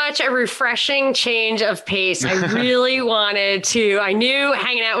was such a refreshing change of pace. I really I knew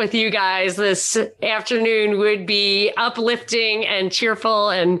hanging out with you guys this afternoon would be uplifting and cheerful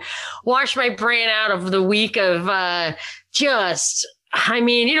and wash my brain out of the week of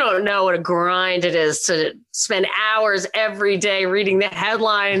you don't know what a grind it is to spend hours every day reading the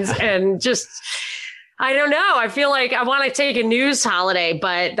headlines and just, I don't know. I feel like I want to take a news holiday,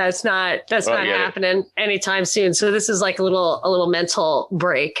 but that's not happening anytime soon. So this is like a little mental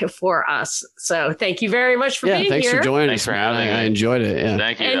break for us. So thank you very much for being here. Thanks for joining us. Thanks for having me. I enjoyed it. Yeah.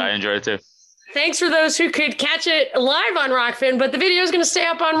 Thank you. I enjoyed it too. Thanks for those who could catch it live on Rockfin, but the video is going to stay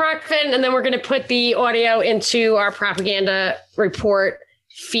up on Rockfin, and then we're going to put the audio into our Propaganda Report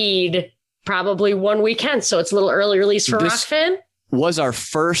feed probably one weekend. So it's a little early release for Rockfin. Was our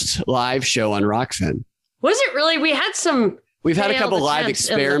first live show on Rockfin. Was it really? We've had a couple live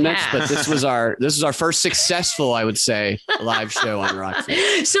experiments, but this was our first successful, I would say, live show on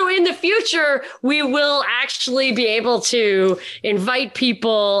Rockfin. So in the future, we will actually be able to invite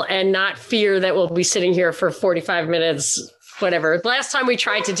people and not fear that we'll be sitting here for 45 minutes, whatever. Last time we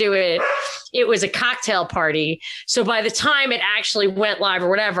tried to do it, it was a cocktail party. So by the time it actually went live or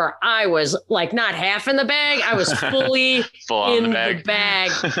whatever, I was like not half in the bag. I was fully in the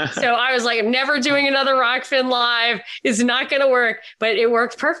bag. So I was like, I'm never doing another Rockfin live. It's not going to work, but it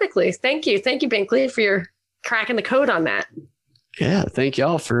worked perfectly. Thank you. Thank you, Binkley, for your cracking the code on that. Yeah. Thank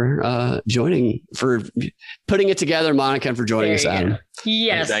y'all for joining, for putting it together, Monica, and for joining us, Adam.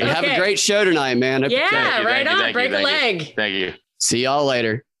 Yes. Okay. Have a great show tonight, man. Yeah, right on. Break a leg. Thank you. See y'all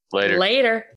later. Later.